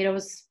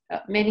tomatoes,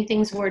 many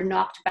things were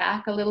knocked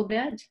back a little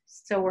bit.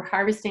 So we're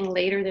harvesting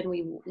later than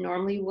we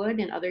normally would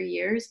in other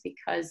years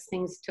because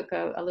things took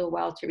a little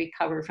while to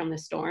recover from the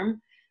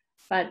storm.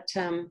 But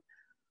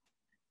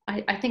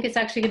I think it's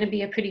actually going to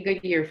be a pretty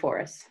good year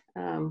for us.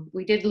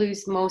 We did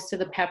lose most of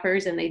the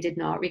peppers and they did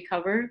not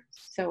recover.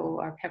 So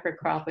our pepper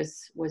crop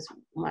was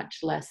much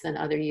less than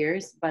other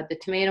years. But the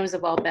tomatoes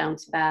have all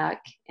bounced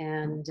back,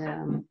 and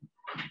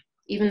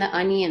even the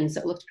onions,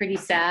 it looked pretty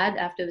sad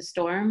after the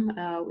storm.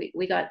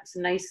 We got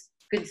some nice,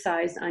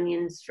 good-sized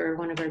onions for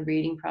one of our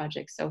breeding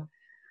projects. So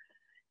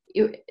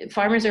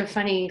farmers are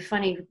funny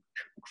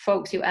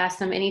folks. You ask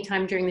them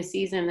anytime during the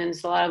season, and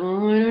it's a lot of,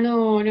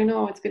 oh, I don't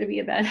know, it's going to be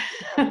a bad.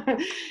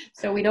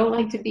 So we don't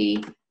like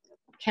to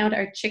count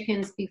our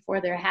chickens before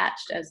they're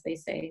hatched, as they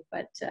say.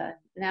 But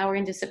now we're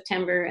into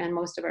September, and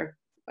most of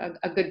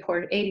a good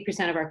part,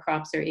 80% of our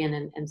crops are in,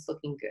 and it's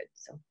looking good.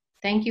 So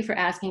thank you for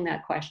asking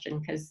that question,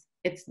 because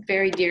it's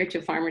very dear to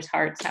farmers'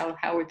 hearts. How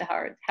did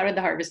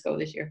the harvest go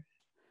this year?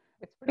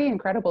 It's pretty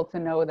incredible to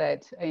know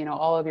that,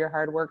 all of your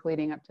hard work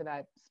leading up to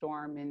that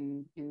storm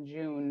in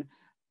June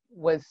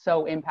was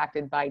so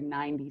impacted by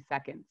 90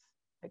 seconds.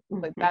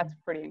 Like that's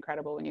pretty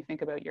incredible when you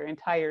think about your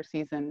entire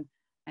season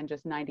and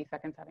just 90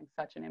 seconds having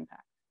such an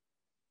impact.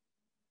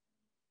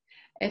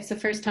 It's the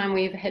first time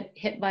we've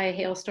hit by a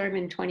hailstorm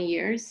in 20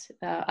 years.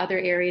 Other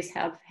areas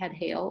have had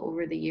hail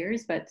over the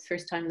years, but it's the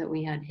first time that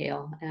we had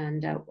hail.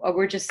 And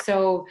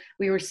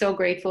we were so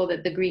grateful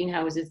that the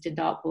greenhouses did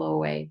not blow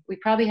away. We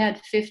probably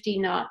had 50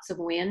 knots of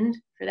wind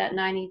for that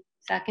 90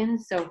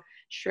 seconds. So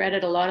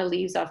shredded a lot of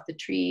leaves off the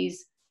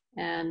trees.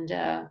 And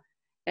the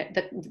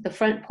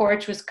front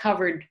porch was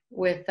covered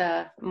with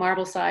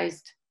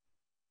marble-sized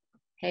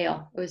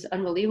hail. It was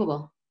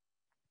unbelievable.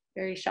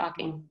 Very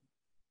shocking.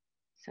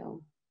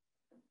 So.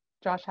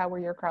 Josh, how were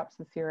your crops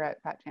this year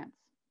at Fat Chance?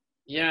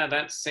 Yeah,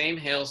 that same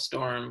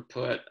hailstorm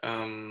put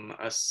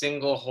a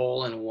single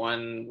hole in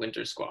one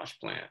winter squash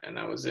plant, and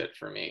that was it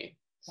for me.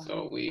 Wow.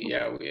 So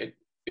it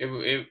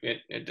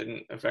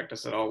didn't affect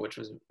us at all, which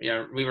was,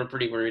 we were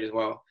pretty worried as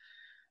well.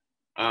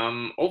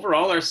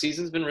 Overall, our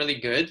season's been really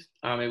good.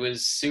 It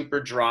was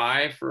super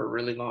dry for a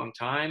really long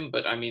time,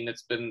 but I mean,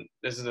 this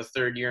is the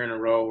third year in a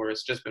row where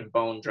it's just been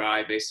bone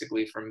dry,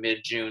 basically from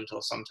mid-June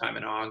till sometime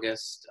in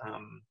August.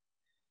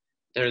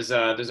 There's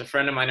a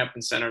friend of mine up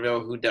in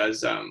Centerville who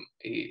does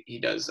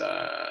he's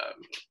an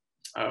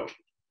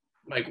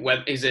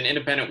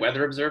independent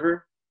weather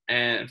observer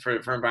and for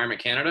Environment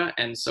Canada,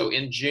 and so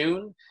in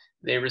June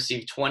they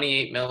received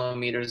 28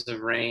 millimeters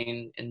of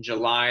rain. In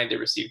July they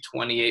received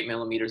 28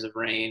 millimeters of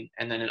rain,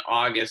 and then in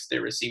August they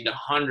received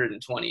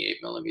 128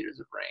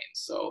 millimeters of rain.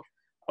 So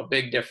a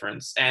big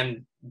difference,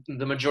 and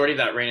the majority of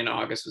that rain in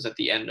August was at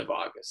the end of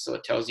August, so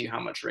it tells you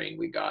how much rain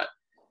we got.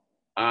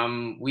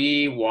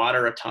 We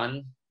water a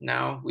ton.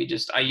 now.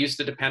 I used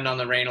to depend on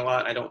the rain a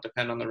lot. I don't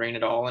depend on the rain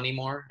at all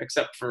anymore,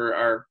 except for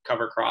our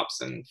cover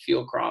crops and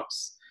field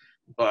crops.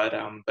 But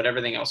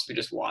everything else, we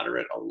just water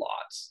it a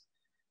lot.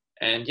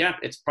 And yeah,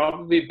 it's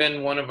probably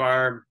been one of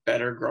our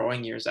better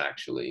growing years,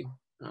 actually.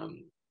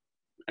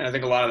 And I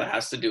think a lot of that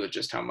has to do with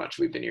just how much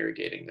we've been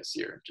irrigating this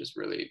year, just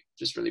really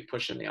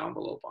pushing the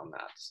envelope on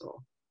that.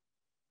 So.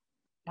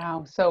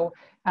 Wow. So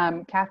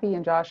Kathy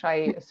and Josh,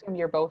 I assume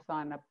you're both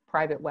on a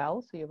private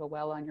well. So you have a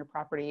well on your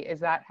property. Is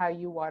that how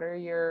you water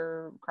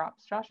your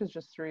crops, Josh, is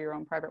just through your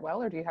own private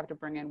well, or do you have to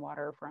bring in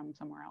water from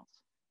somewhere else?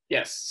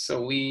 Yes.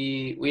 So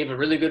we have a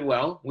really good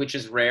well, which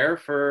is rare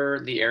for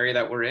the area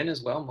that we're in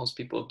as well. Most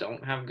people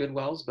don't have good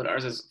wells, but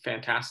ours is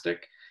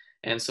fantastic.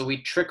 And so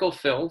we trickle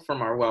fill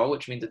from our well,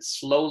 which means it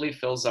slowly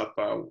fills up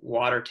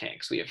water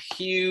tanks. We have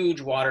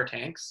huge water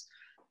tanks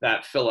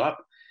that fill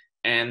up.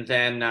 And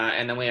then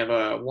we have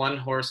a 1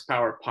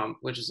 horsepower pump,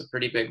 which is a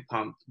pretty big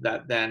pump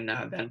that then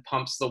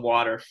pumps the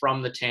water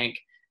from the tank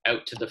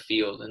out to the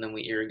field, and then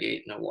we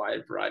irrigate in a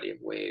wide variety of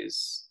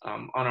ways.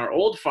 On our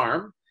old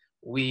farm,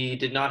 we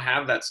did not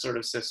have that sort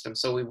of system,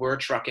 so we were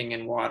trucking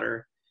in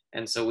water,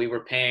 and so we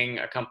were paying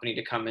a company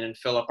to come in and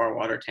fill up our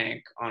water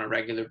tank on a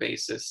regular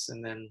basis.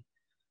 And then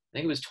I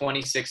think it was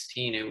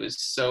 2016. It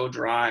was so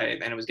dry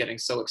and it was getting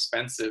so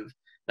expensive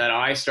that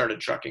I started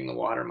trucking the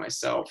water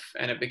myself,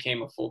 and it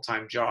became a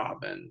full-time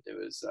job, and it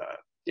was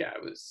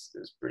it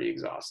was pretty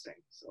exhausting.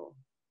 So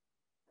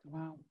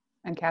wow.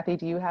 And Kathy,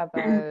 do you have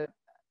a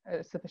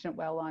sufficient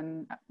well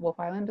on Wolf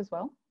Island as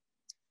well?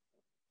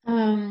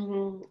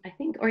 I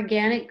think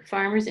organic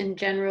farmers in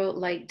general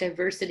like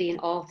diversity in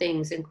all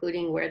things,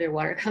 including where their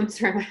water comes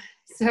from.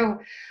 So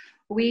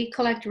we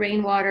collect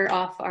rainwater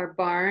off our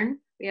barn.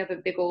 We have a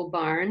big old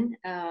barn,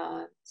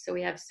 so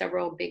we have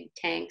several big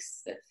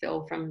tanks that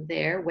fill from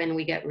there when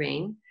we get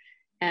rain.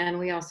 And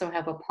we also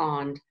have a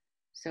pond.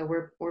 So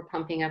we're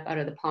pumping up out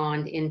of the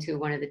pond into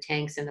one of the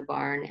tanks in the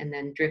barn, and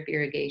then drip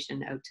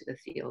irrigation out to the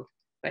field.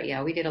 But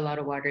yeah, we did a lot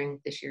of watering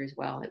this year as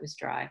well. It was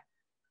dry.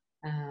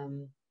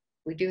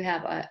 We do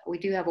have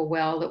a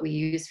well that we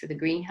use for the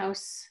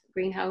greenhouses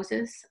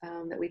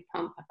that we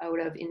pump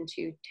out of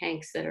into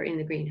tanks that are in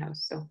the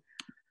greenhouse. So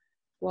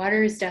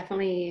water is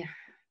definitely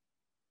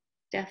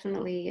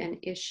an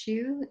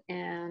issue,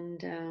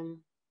 and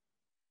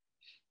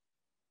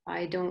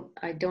I don't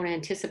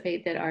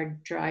anticipate that our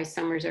dry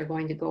summers are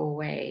going to go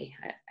away.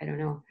 I don't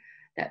know.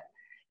 That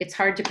it's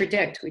hard to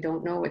predict. We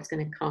don't know what's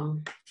going to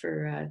come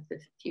for the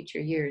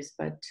future years,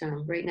 but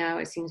right now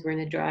it seems we're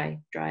in a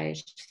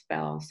dryish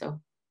spell.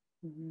 So.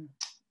 Mm-hmm.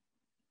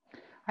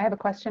 I have a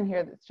question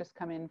here that's just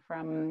come in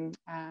from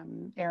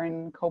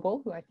Erin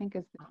Coble, who I think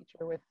is the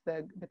teacher with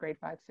the grade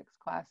 5-6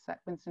 class at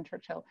Winston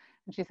Churchill.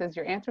 And she says,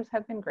 your answers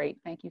have been great.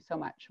 Thank you so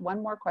much.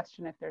 One more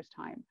question if there's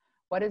time.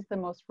 What is the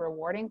most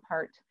rewarding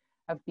part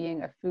of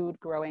being a food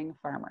growing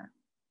farmer?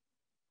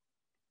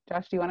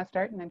 Josh, do you want to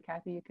start? And then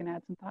Kathy, you can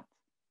add some thoughts.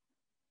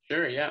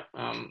 Sure, yeah.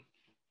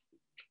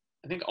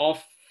 I think all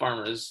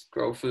farmers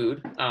grow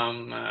food.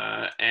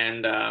 I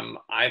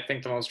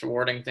think the most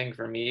rewarding thing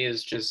for me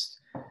is just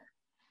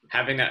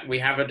having that we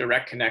have a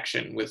direct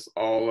connection with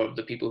all of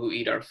the people who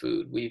eat our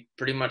food. We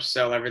pretty much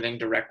sell everything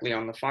directly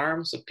on the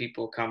farm, so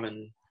people come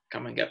and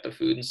get the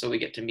food, and so we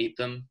get to meet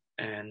them,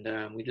 and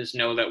we just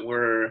know that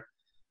we're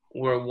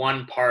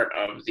one part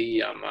of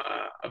the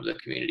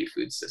community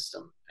food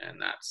system,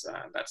 and that's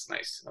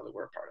nice to know that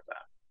we're a part of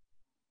that.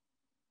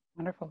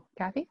 Wonderful.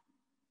 Kathy?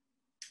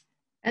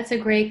 That's a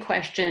great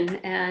question,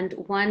 and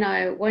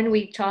one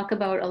we talk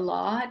about a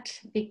lot,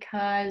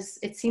 because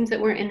it seems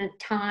that we're in a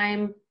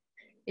time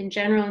in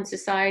general in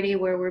society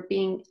where we're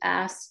being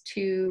asked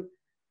to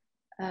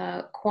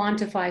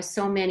quantify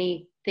so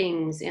many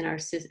things in our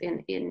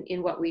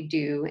in what we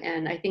do.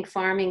 And I think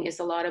farming is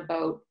a lot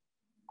about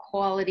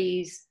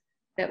qualities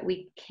that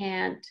we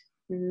can't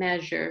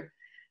measure.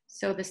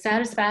 So the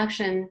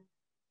satisfaction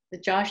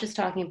that Josh is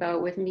talking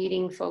about with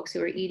meeting folks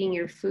who are eating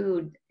your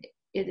food,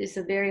 it is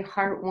a very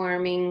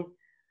heartwarming,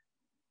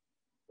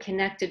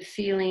 connected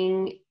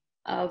feeling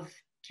of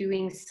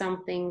doing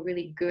something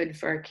really good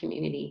for our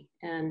community.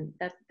 And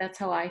that's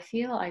how I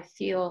feel. I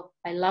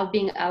love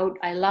being out.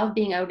 I love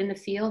being out in the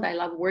field. I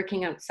love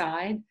working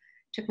outside. It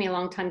took me a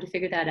long time to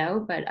figure that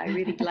out, but I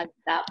really like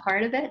that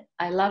part of it.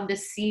 I love the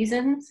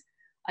seasons.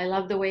 I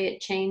love the way it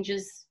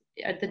changes.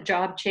 The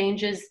job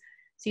changes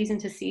season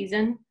to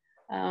season.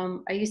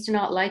 I used to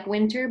not like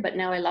winter, but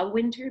now I love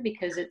winter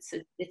because it's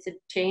a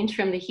change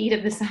from the heat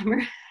of the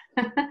summer.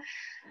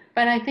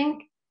 But I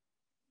think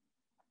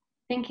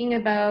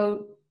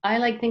I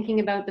like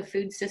thinking about the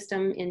food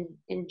system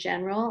in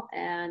general,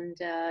 and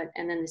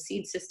then the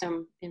seed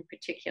system in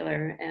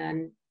particular.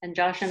 And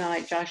Josh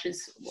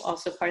is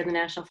also part of the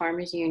National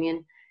Farmers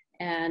Union,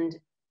 and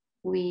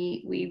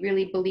we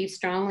really believe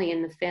strongly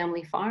in the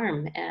family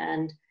farm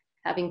and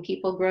having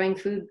people growing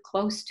food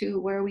close to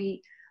where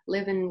we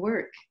live and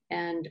work.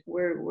 And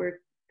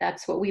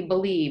that's what we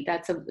believe.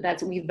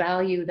 We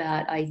value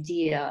that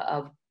idea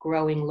of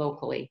growing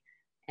locally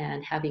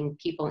and having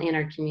people in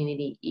our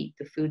community eat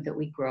the food that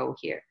we grow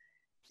here.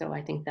 So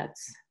I think I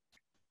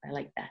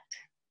like that.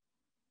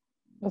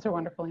 Those are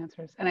wonderful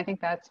answers. And I think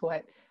that's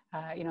what,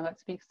 that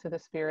speaks to the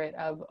spirit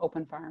of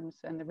Open Farms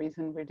and the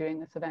reason we're doing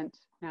this event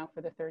now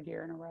for the third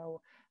year in a row.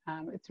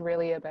 It's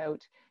really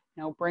about,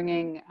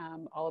 bringing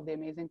all of the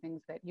amazing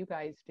things that you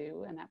guys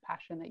do and that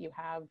passion that you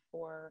have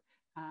for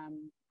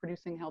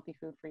producing healthy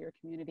food for your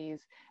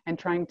communities and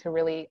trying to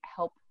really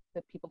help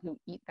the people who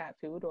eat that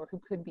food or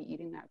who could be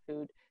eating that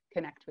food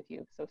connect with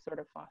you. So sort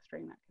of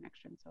fostering that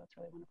connection. So it's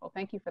really wonderful.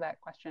 Thank you for that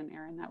question,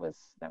 Erin. That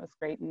was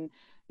great. And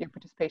your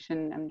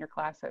participation and your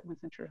class at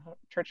Winston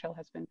Churchill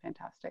has been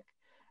fantastic.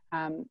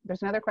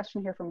 There's another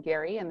question here from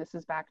Gary, and this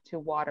is back to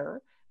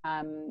water.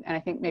 And I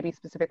think maybe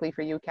specifically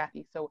for you,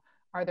 Kathy. So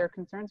are there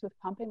concerns with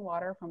pumping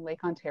water from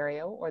Lake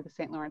Ontario or the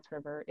St. Lawrence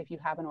River if you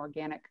have an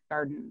organic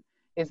garden?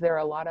 Is there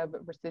a lot of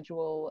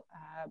residual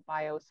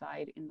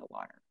biocide in the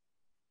water?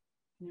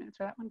 Can you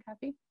answer that one,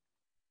 Kathy?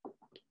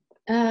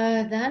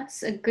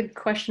 That's a good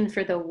question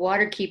for the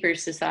Waterkeepers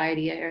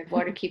Society or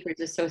Waterkeepers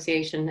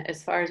Association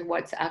as far as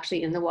what's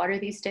actually in the water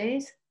these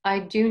days. I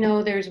do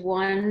know there's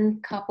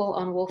one couple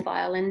on Wolf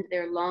Island,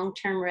 they're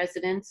long-term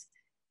residents,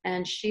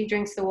 and she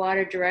drinks the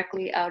water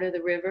directly out of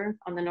the river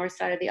on the north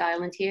side of the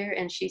island here,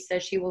 and she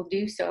says she will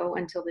do so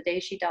until the day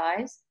she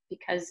dies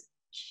because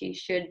she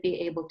should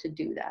be able to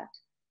do that.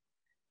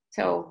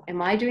 So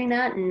am I doing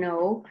that?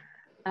 No.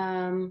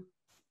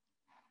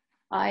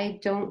 I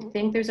don't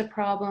think there's a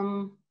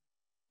problem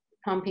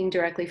pumping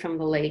directly from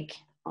the lake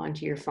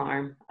onto your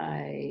farm.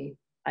 I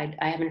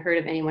haven't heard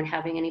of anyone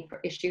having any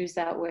issues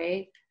that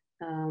way.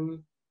 I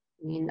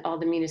mean, all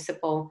the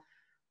municipal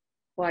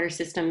water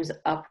systems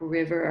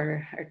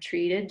upriver are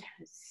treated,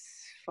 as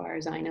far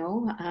as I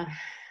know.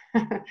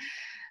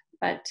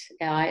 But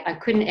yeah, I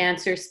couldn't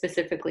answer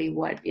specifically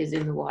what is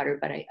in the water,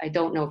 but I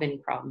don't know of any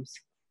problems.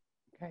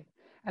 Okay.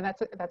 And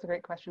that's a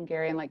great question,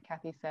 Gary. And like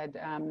Kathy said,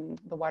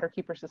 the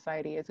Waterkeeper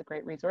Society is a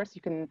great resource.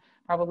 You can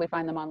probably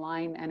find them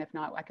online. And if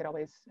not, I could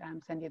always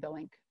send you the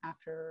link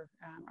after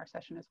our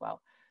session as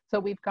well. So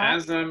we've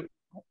got...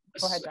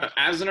 Go ahead, Josh.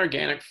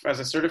 As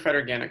a certified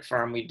organic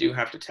farm, we do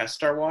have to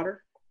test our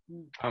water,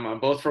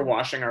 both for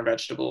washing our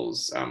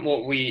vegetables.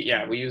 We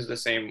use the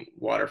same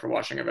water for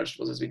washing our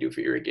vegetables as we do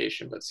for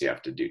irrigation, but so you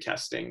have to do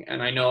testing.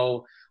 And I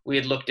know we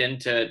had looked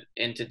into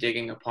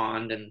digging a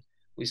pond, and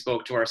we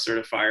spoke to our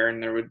certifier,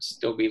 and there would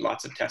still be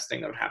lots of testing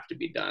that would have to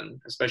be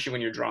done, especially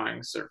when you're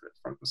drawing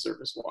from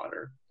surface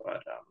water.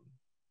 But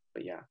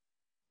yeah.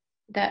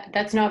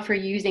 That's not for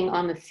using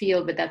on the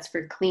field, but that's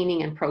for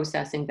cleaning and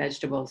processing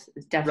vegetables.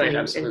 It's definitely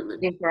right,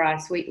 absolutely. For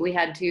us. We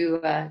had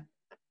to,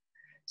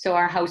 so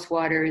our house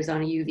water is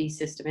on a UV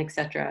system,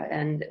 etc.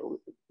 And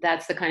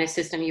that's the kind of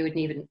system you would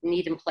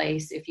need in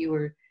place if you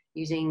were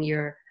using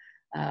your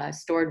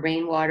stored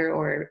rainwater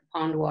or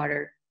pond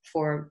water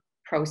for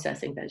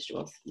processing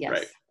vegetables. Yes.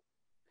 Right.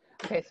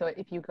 Okay, so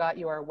if you got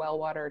your well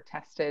water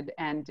tested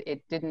and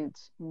it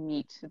didn't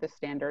meet the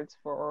standards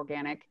for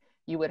organic,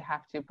 you would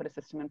have to put a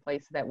system in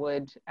place that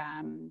would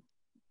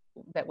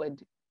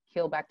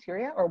kill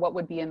bacteria, or what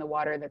would be in the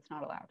water that's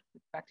not allowed?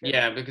 Bacteria?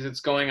 Yeah, because it's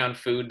going on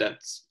food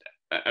that's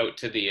out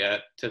to the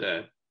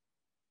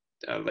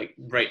like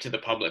right to the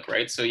public,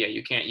 right? So yeah,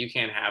 you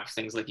can't have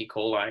things like E.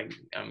 coli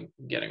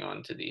getting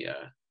onto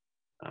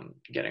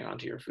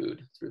your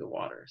food through the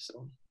water.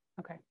 So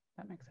okay,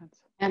 that makes sense.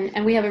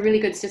 And we have a really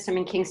good system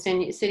in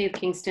Kingston. City of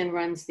Kingston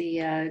runs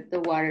the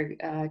water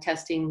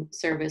testing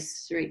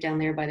service right down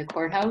there by the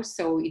courthouse.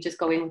 So you just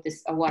go in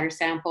with a water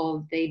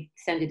sample, they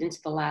send it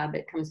into the lab,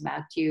 it comes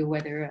back to you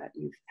whether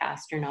you've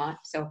passed or not.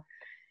 So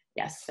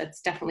yes,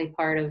 that's definitely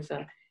part of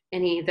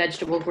any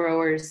vegetable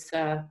growers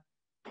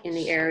in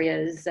the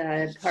areas,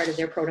 part of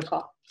their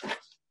protocol.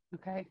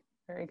 Okay,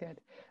 very good.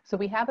 So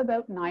we have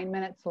about 9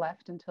 minutes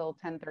left until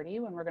 10:30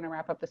 when we're going to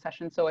wrap up the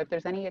session. So if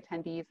there's any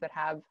attendees that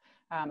have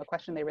a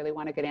question they really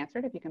want to get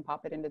answered, if you can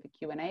pop it into the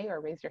Q&A or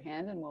raise your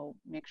hand and we'll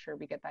make sure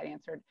we get that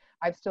answered.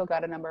 I've still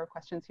got a number of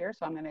questions here,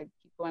 so I'm going to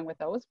keep going with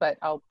those, but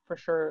I'll for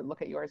sure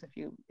look at yours if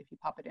you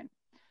pop it in.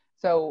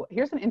 So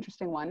here's an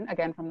interesting one,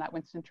 again, from that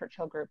Winston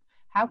Churchill group.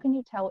 How can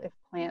you tell if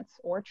plants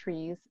or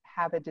trees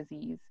have a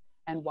disease,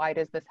 and why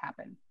does this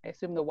happen? I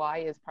assume the why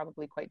is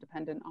probably quite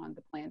dependent on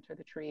the plant or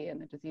the tree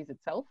and the disease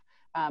itself,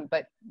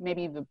 but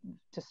maybe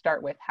to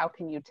start with, how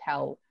can you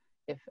tell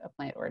if a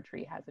plant or a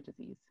tree has a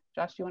disease?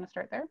 Josh, do you want to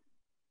start there?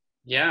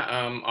 Yeah,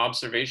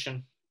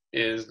 observation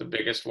is the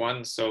biggest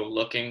one. So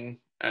looking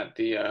at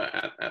the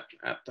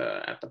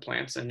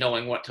plants and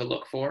knowing what to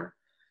look for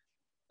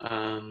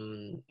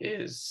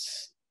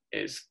is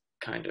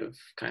kind of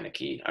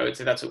key. I would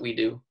say that's what we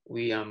do.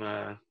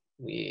 We're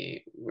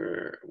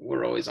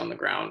always on the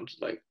ground,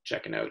 like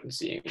checking out and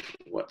seeing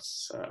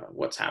what's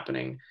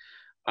happening.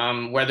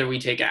 Whether we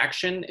take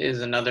action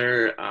is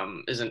another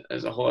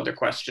is a whole other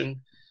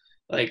question.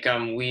 Like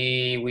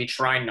we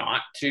try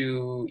not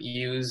to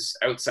use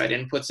outside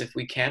inputs if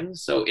we can.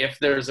 So if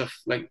there's a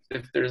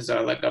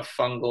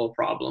fungal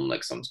problem,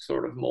 like some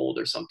sort of mold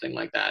or something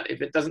like that,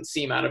 if it doesn't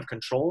seem out of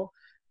control,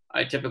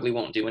 I typically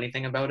won't do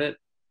anything about it.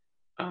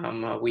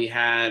 We've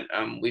had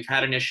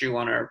an issue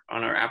on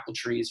our apple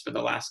trees for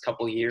the last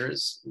couple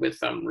years with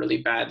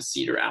really bad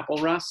cedar apple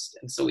rust,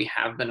 and so we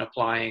have been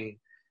applying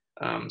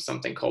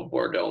something called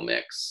Bordeaux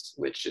mix,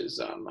 which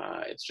is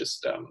it's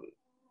just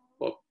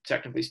well,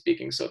 technically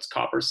speaking, so it's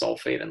copper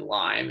sulfate and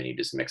lime, and you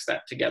just mix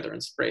that together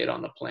and spray it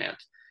on the plant.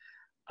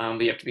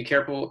 But you have to be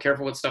careful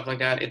with stuff like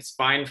that. It's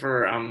fine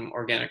for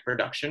organic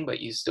production, but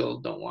you still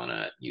don't want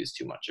to use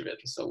too much of it.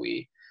 So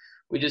we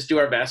just do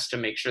our best to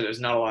make sure there's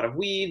not a lot of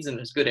weeds and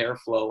there's good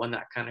airflow, and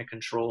that kind of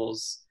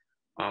controls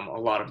a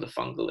lot of the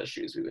fungal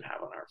issues we would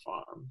have on our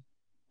farm.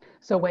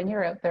 So when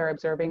you're out there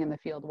observing in the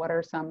field, what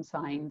are some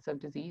signs of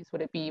disease?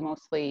 Would it be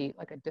mostly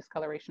like a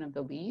discoloration of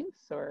the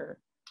leaves, or?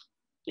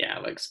 Yeah,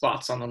 like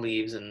spots on the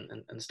leaves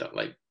and stuff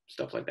like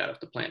that if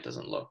the plant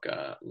doesn't look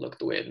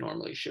the way it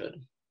normally should.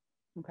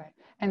 Okay.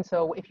 And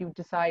so if you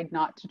decide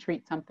not to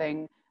treat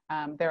something,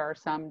 there are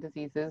some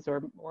diseases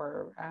or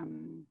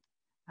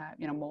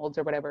molds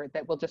or whatever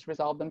that will just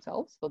resolve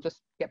themselves. They'll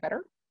just get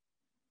better.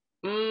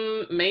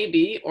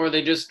 Maybe, or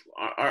they just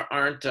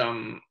aren't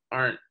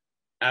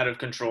out of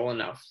control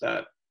enough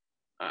that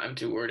I'm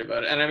too worried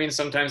about it. And I mean,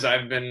 sometimes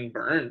I've been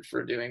burned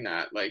for doing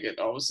that. Like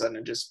all of a sudden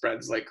it just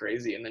spreads like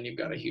crazy, and then you've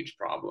got a huge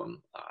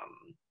problem.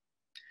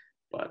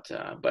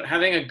 But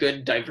having a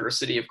good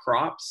diversity of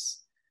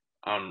crops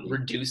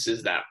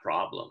reduces that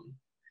problem,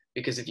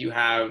 because if you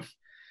have,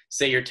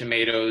 say, your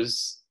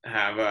tomatoes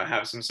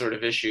have some sort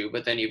of issue,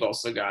 but then you've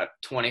also got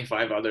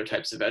 25 other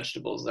types of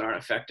vegetables that aren't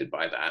affected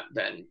by that,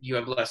 then you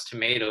have less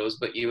tomatoes,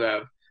 but you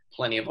have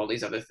plenty of all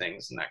these other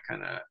things, and that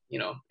kind of,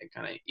 it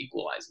kind of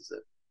equalizes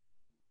it.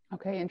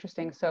 Okay,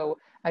 interesting. So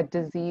a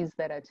disease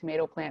that a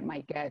tomato plant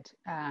might get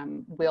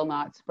will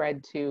not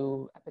spread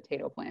to a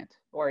potato plant,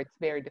 or it's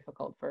very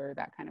difficult for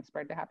that kind of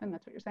spread to happen.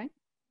 That's what you're saying?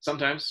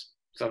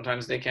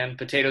 Sometimes they can.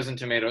 Potatoes and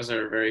tomatoes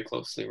are very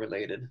closely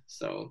related,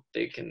 so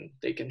they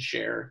can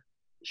share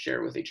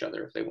with each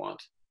other if they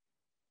want.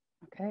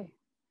 Okay.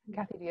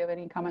 Kathy, do you have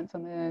any comments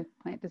on the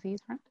plant disease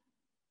front?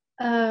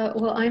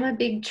 Well, I'm a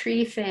big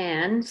tree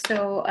fan,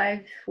 so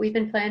we've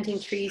been planting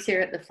trees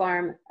here at the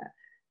farm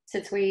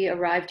since we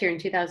arrived here in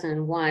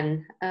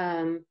 2001.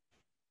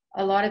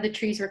 A lot of the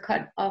trees were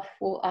cut off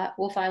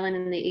Wolf Island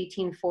in the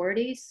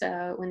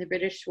 1840s when the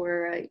British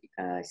were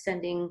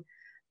sending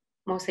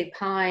mostly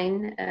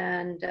pine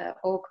and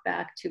oak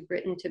back to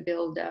Britain to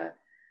build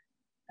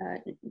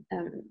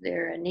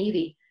their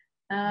navy.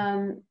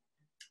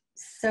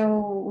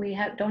 So we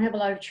don't have a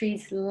lot of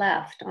trees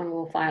left on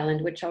Wolf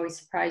Island, which always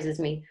surprises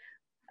me.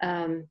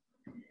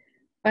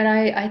 But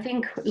I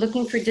think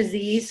looking for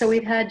disease, so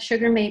we've had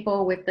sugar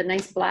maple with the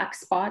nice black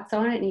spots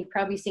on it, and you've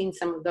probably seen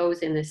some of those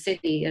in the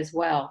city as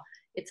well.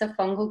 It's a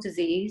fungal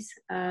disease.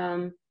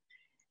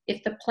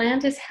 If the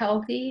plant is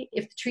healthy,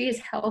 if the tree is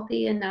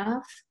healthy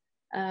enough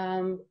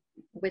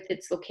with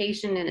its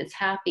location and it's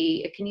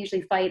happy, it can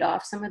usually fight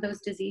off some of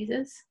those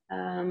diseases.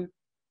 And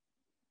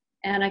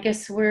I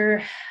guess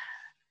we're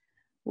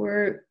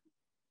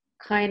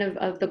kind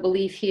of the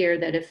belief here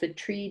that if the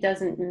tree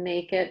doesn't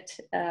make it,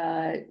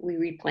 we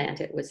replant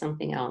it with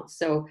something else.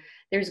 So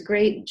there's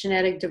great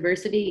genetic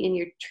diversity in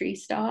your tree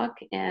stock.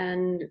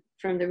 And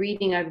from the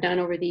reading I've done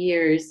over the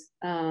years,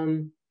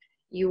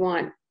 you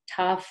want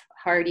tough,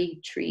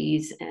 hardy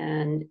trees,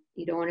 and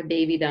you don't want to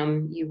baby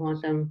them. You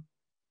want them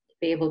to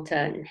be able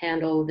to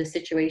handle the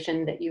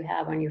situation that you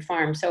have on your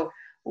farm. So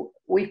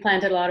we've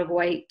planted a lot of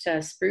white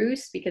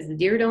spruce because the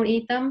deer don't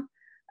eat them.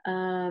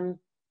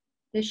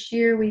 This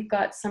year we've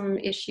got some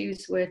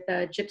issues with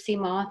gypsy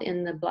moth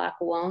in the black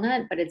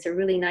walnut, but it's a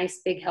really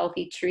nice, big,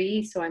 healthy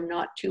tree, so I'm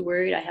not too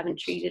worried. I haven't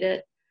treated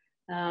it,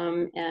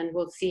 and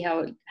we'll see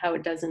how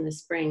it does in the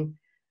spring.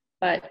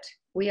 But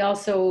we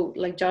also,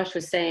 like Josh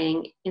was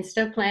saying,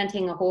 instead of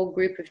planting a whole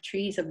group of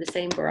trees of the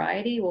same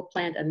variety, we'll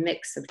plant a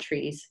mix of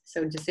trees,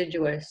 so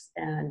deciduous.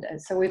 And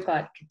so we've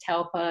got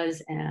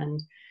catalpas and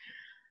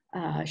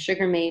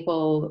sugar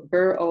maple,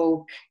 bur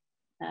oak,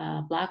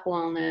 black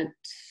walnut,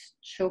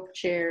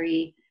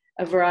 chokecherry,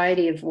 a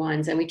variety of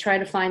ones, and we try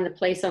to find the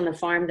place on the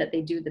farm that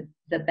they do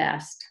the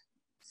best.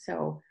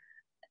 So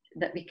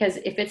that, because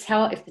if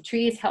the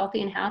tree is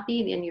healthy and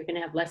happy, then you're going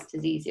to have less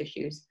disease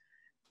issues.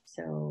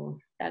 So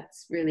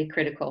that's really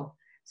critical.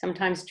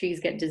 Sometimes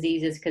trees get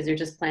diseases because they're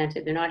just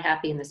planted. They're not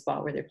happy in the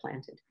spot where they're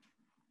planted.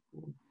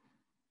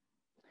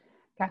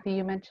 Kathy,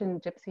 you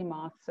mentioned gypsy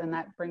moths, and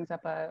that brings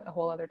up a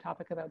whole other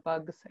topic about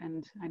bugs.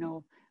 And I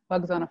know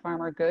bugs on a farm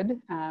are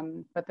good,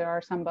 but there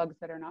are some bugs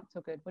that are not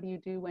so good. What do you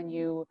do when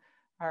you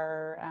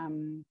are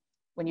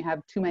when you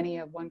have too many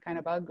of one kind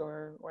of bug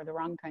or the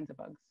wrong kinds of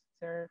bugs? Is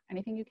there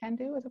anything you can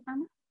do as a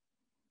farmer?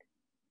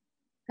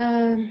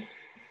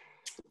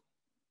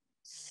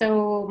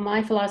 So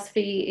my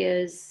philosophy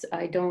is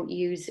I don't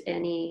use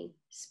any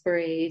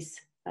sprays,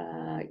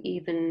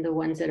 even the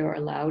ones that are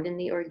allowed in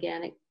the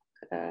organic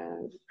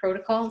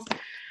protocols.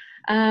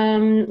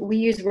 We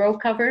use row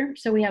cover,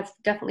 so we have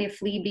definitely a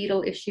flea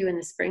beetle issue in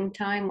the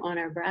springtime on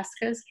our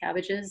brassicas,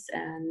 cabbages,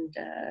 and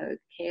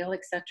kale,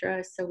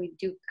 etc. So we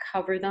do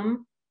cover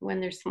them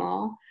when they're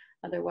small,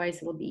 otherwise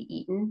they'll be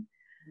eaten.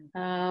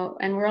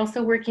 And we're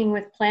also working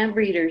with plant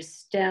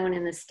breeders down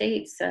in the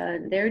States.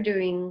 They're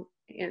doing,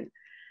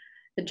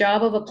 the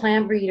job of a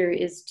plant breeder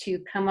is to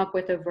come up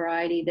with a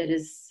variety that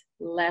is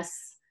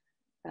less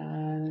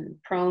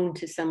prone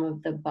to some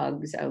of the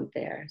bugs out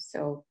there.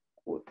 So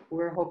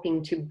we're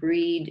hoping to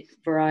breed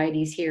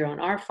varieties here on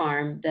our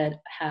farm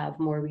that have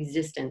more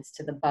resistance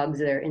to the bugs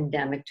that are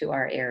endemic to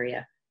our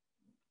area.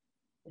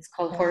 It's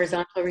called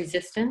horizontal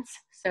resistance.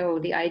 So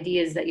the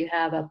idea is that you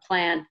have a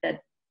plant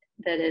that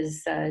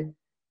is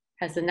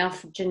has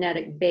enough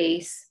genetic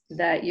base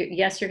that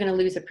yes, you're going to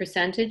lose a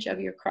percentage of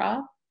your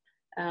crop,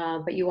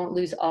 but you won't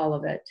lose all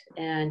of it,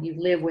 and you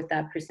live with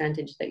that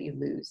percentage that you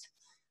lose.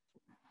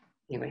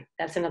 Anyway,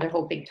 that's another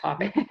whole big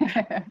topic. Do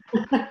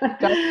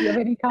you have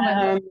any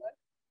comments?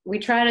 We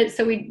try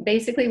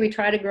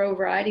to grow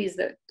varieties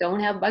that don't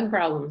have bug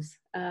problems,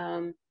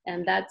 and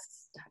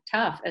that's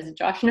tough, as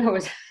Josh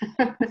knows.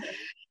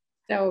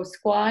 So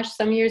squash,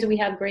 some years we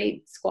have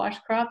great squash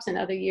crops, and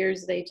other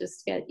years they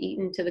just get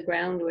eaten to the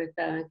ground with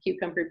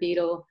cucumber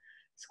beetle,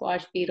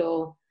 squash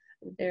beetle.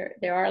 There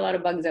are a lot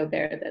of bugs out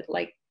there that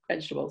like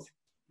vegetables.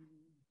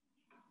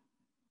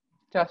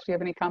 Josh, do you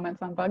have any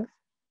comments on bugs?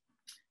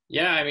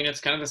 Yeah, I mean,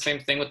 it's kind of the same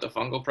thing with the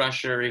fungal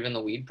pressure, even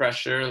the weed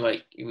pressure.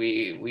 Like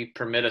we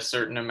permit a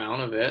certain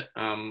amount of it.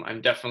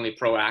 I'm definitely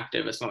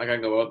proactive. It's not like I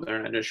go out there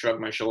and I just shrug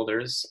my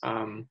shoulders.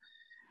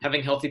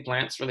 Having healthy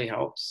plants really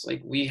helps.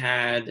 Like we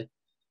had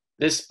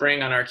this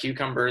spring on our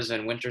cucumbers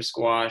and winter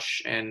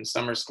squash and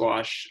summer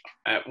squash,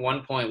 at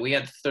one point we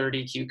had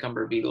 30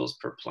 cucumber beetles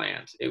per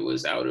plant. It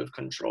was out of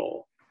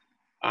control.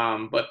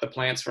 But the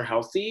plants were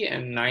healthy,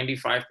 and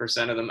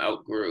 95% of them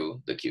outgrew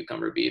the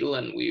cucumber beetle,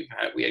 and we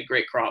had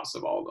great crops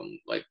of all of them.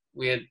 Like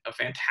we had a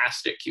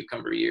fantastic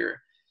cucumber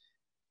year.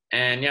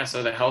 And yeah,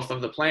 so the health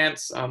of the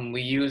plants,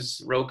 we use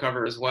row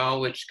cover as well,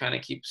 which kind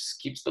of keeps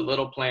the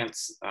little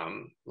plants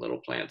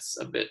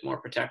a bit more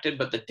protected.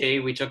 But the day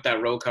we took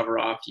that row cover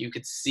off, you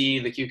could see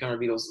the cucumber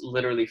beetles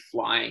literally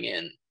flying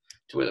in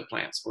to where the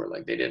plants were.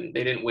 Like they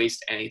didn't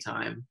waste any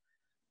time.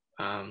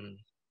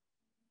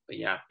 But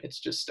yeah, it's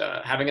just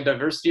having a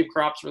diversity of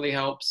crops really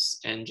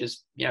helps, and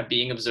just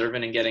being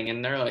observant and getting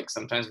in there. Like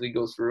sometimes we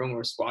go through and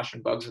we're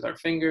squashing bugs with our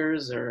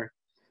fingers, or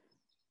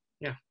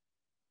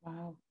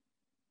Wow.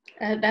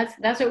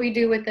 That's what we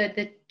do with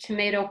the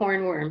tomato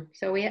hornworm.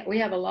 So we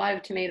have a lot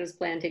of tomatoes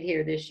planted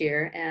here this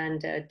year,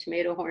 and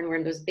tomato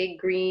hornworm, those big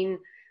green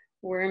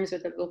worms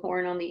with a little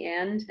horn on the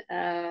end,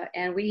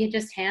 and we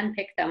just hand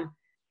pick them,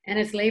 and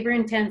it's labor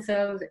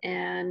intensive,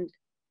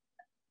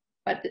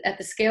 but at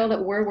the scale that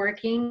we're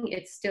working,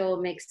 it still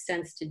makes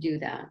sense to do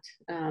that.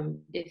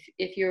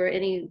 If you're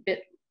any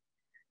bit,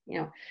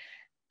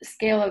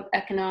 scale of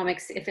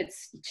economics,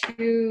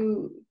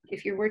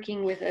 if you're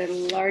working with a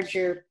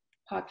larger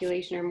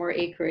population or more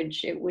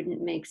acreage, it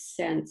wouldn't make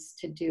sense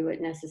to do it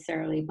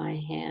necessarily by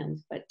hand,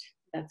 but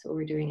that's what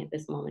we're doing at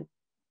this moment.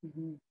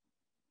 Mm-hmm.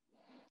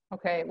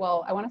 Okay,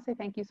 well, I want to say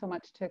thank you so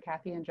much to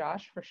Kathy and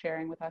Josh for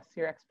sharing with us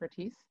your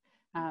expertise.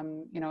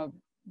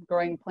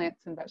 Growing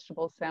plants and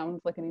vegetables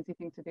sounds like an easy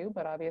thing to do,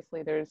 but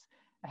obviously there's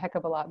a heck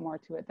of a lot more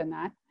to it than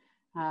that.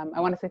 I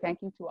want to say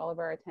thank you to all of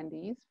our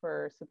attendees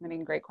for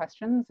submitting great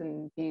questions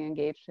and being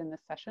engaged in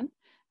this session.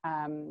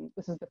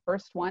 This is the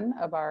first one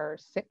of our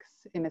 6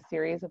 in a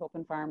series of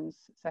Open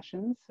Farms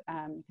sessions.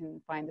 You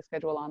can find the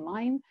schedule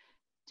online.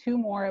 2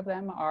 more of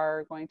them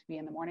are going to be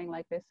in the morning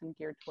like this and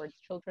geared towards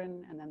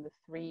children, and then the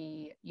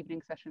 3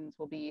 evening sessions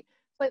will be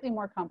slightly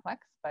more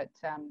complex, but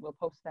we'll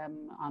post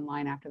them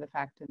online after the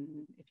fact,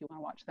 and if you want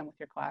to watch them with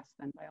your class,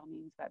 then by all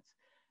means,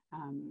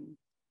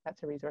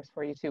 that's a resource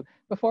for you too.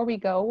 Before we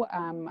go,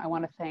 I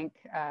want to thank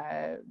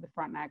the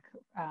Frontenac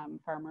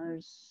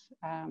farmers,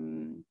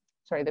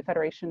 the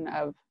Federation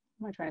of,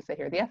 what am I trying to say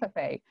here? The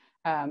FFA,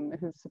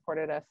 who's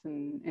supported us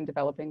in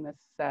developing this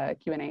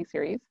Q&A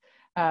series.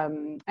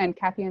 And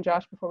Kathy and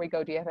Josh, before we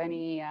go, do you have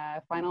any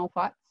final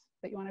thoughts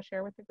that you want to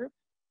share with the group?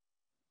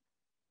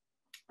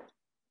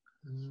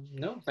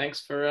 No,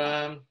 thanks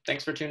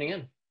for tuning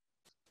in.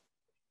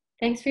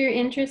 Thanks for your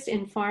interest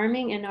in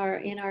farming in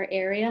our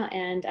area,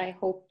 and I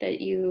hope that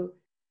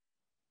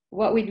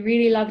what we'd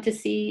really love to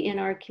see in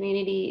our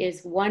community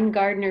is 1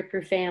 gardener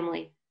per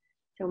family.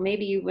 So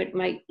maybe you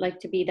might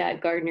like to be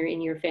that gardener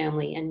in your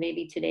family, and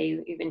maybe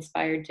today you've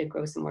inspired to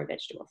grow some more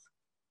vegetables.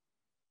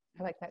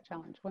 I like that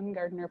challenge, 1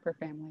 gardener per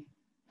family.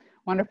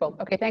 Wonderful.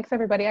 Okay, thanks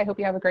everybody. I hope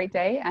you have a great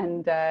day,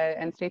 and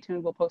stay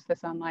tuned. We'll post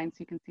this online so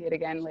you can see it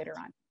again later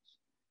on.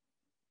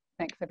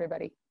 Thanks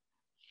everybody.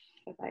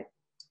 Bye-bye.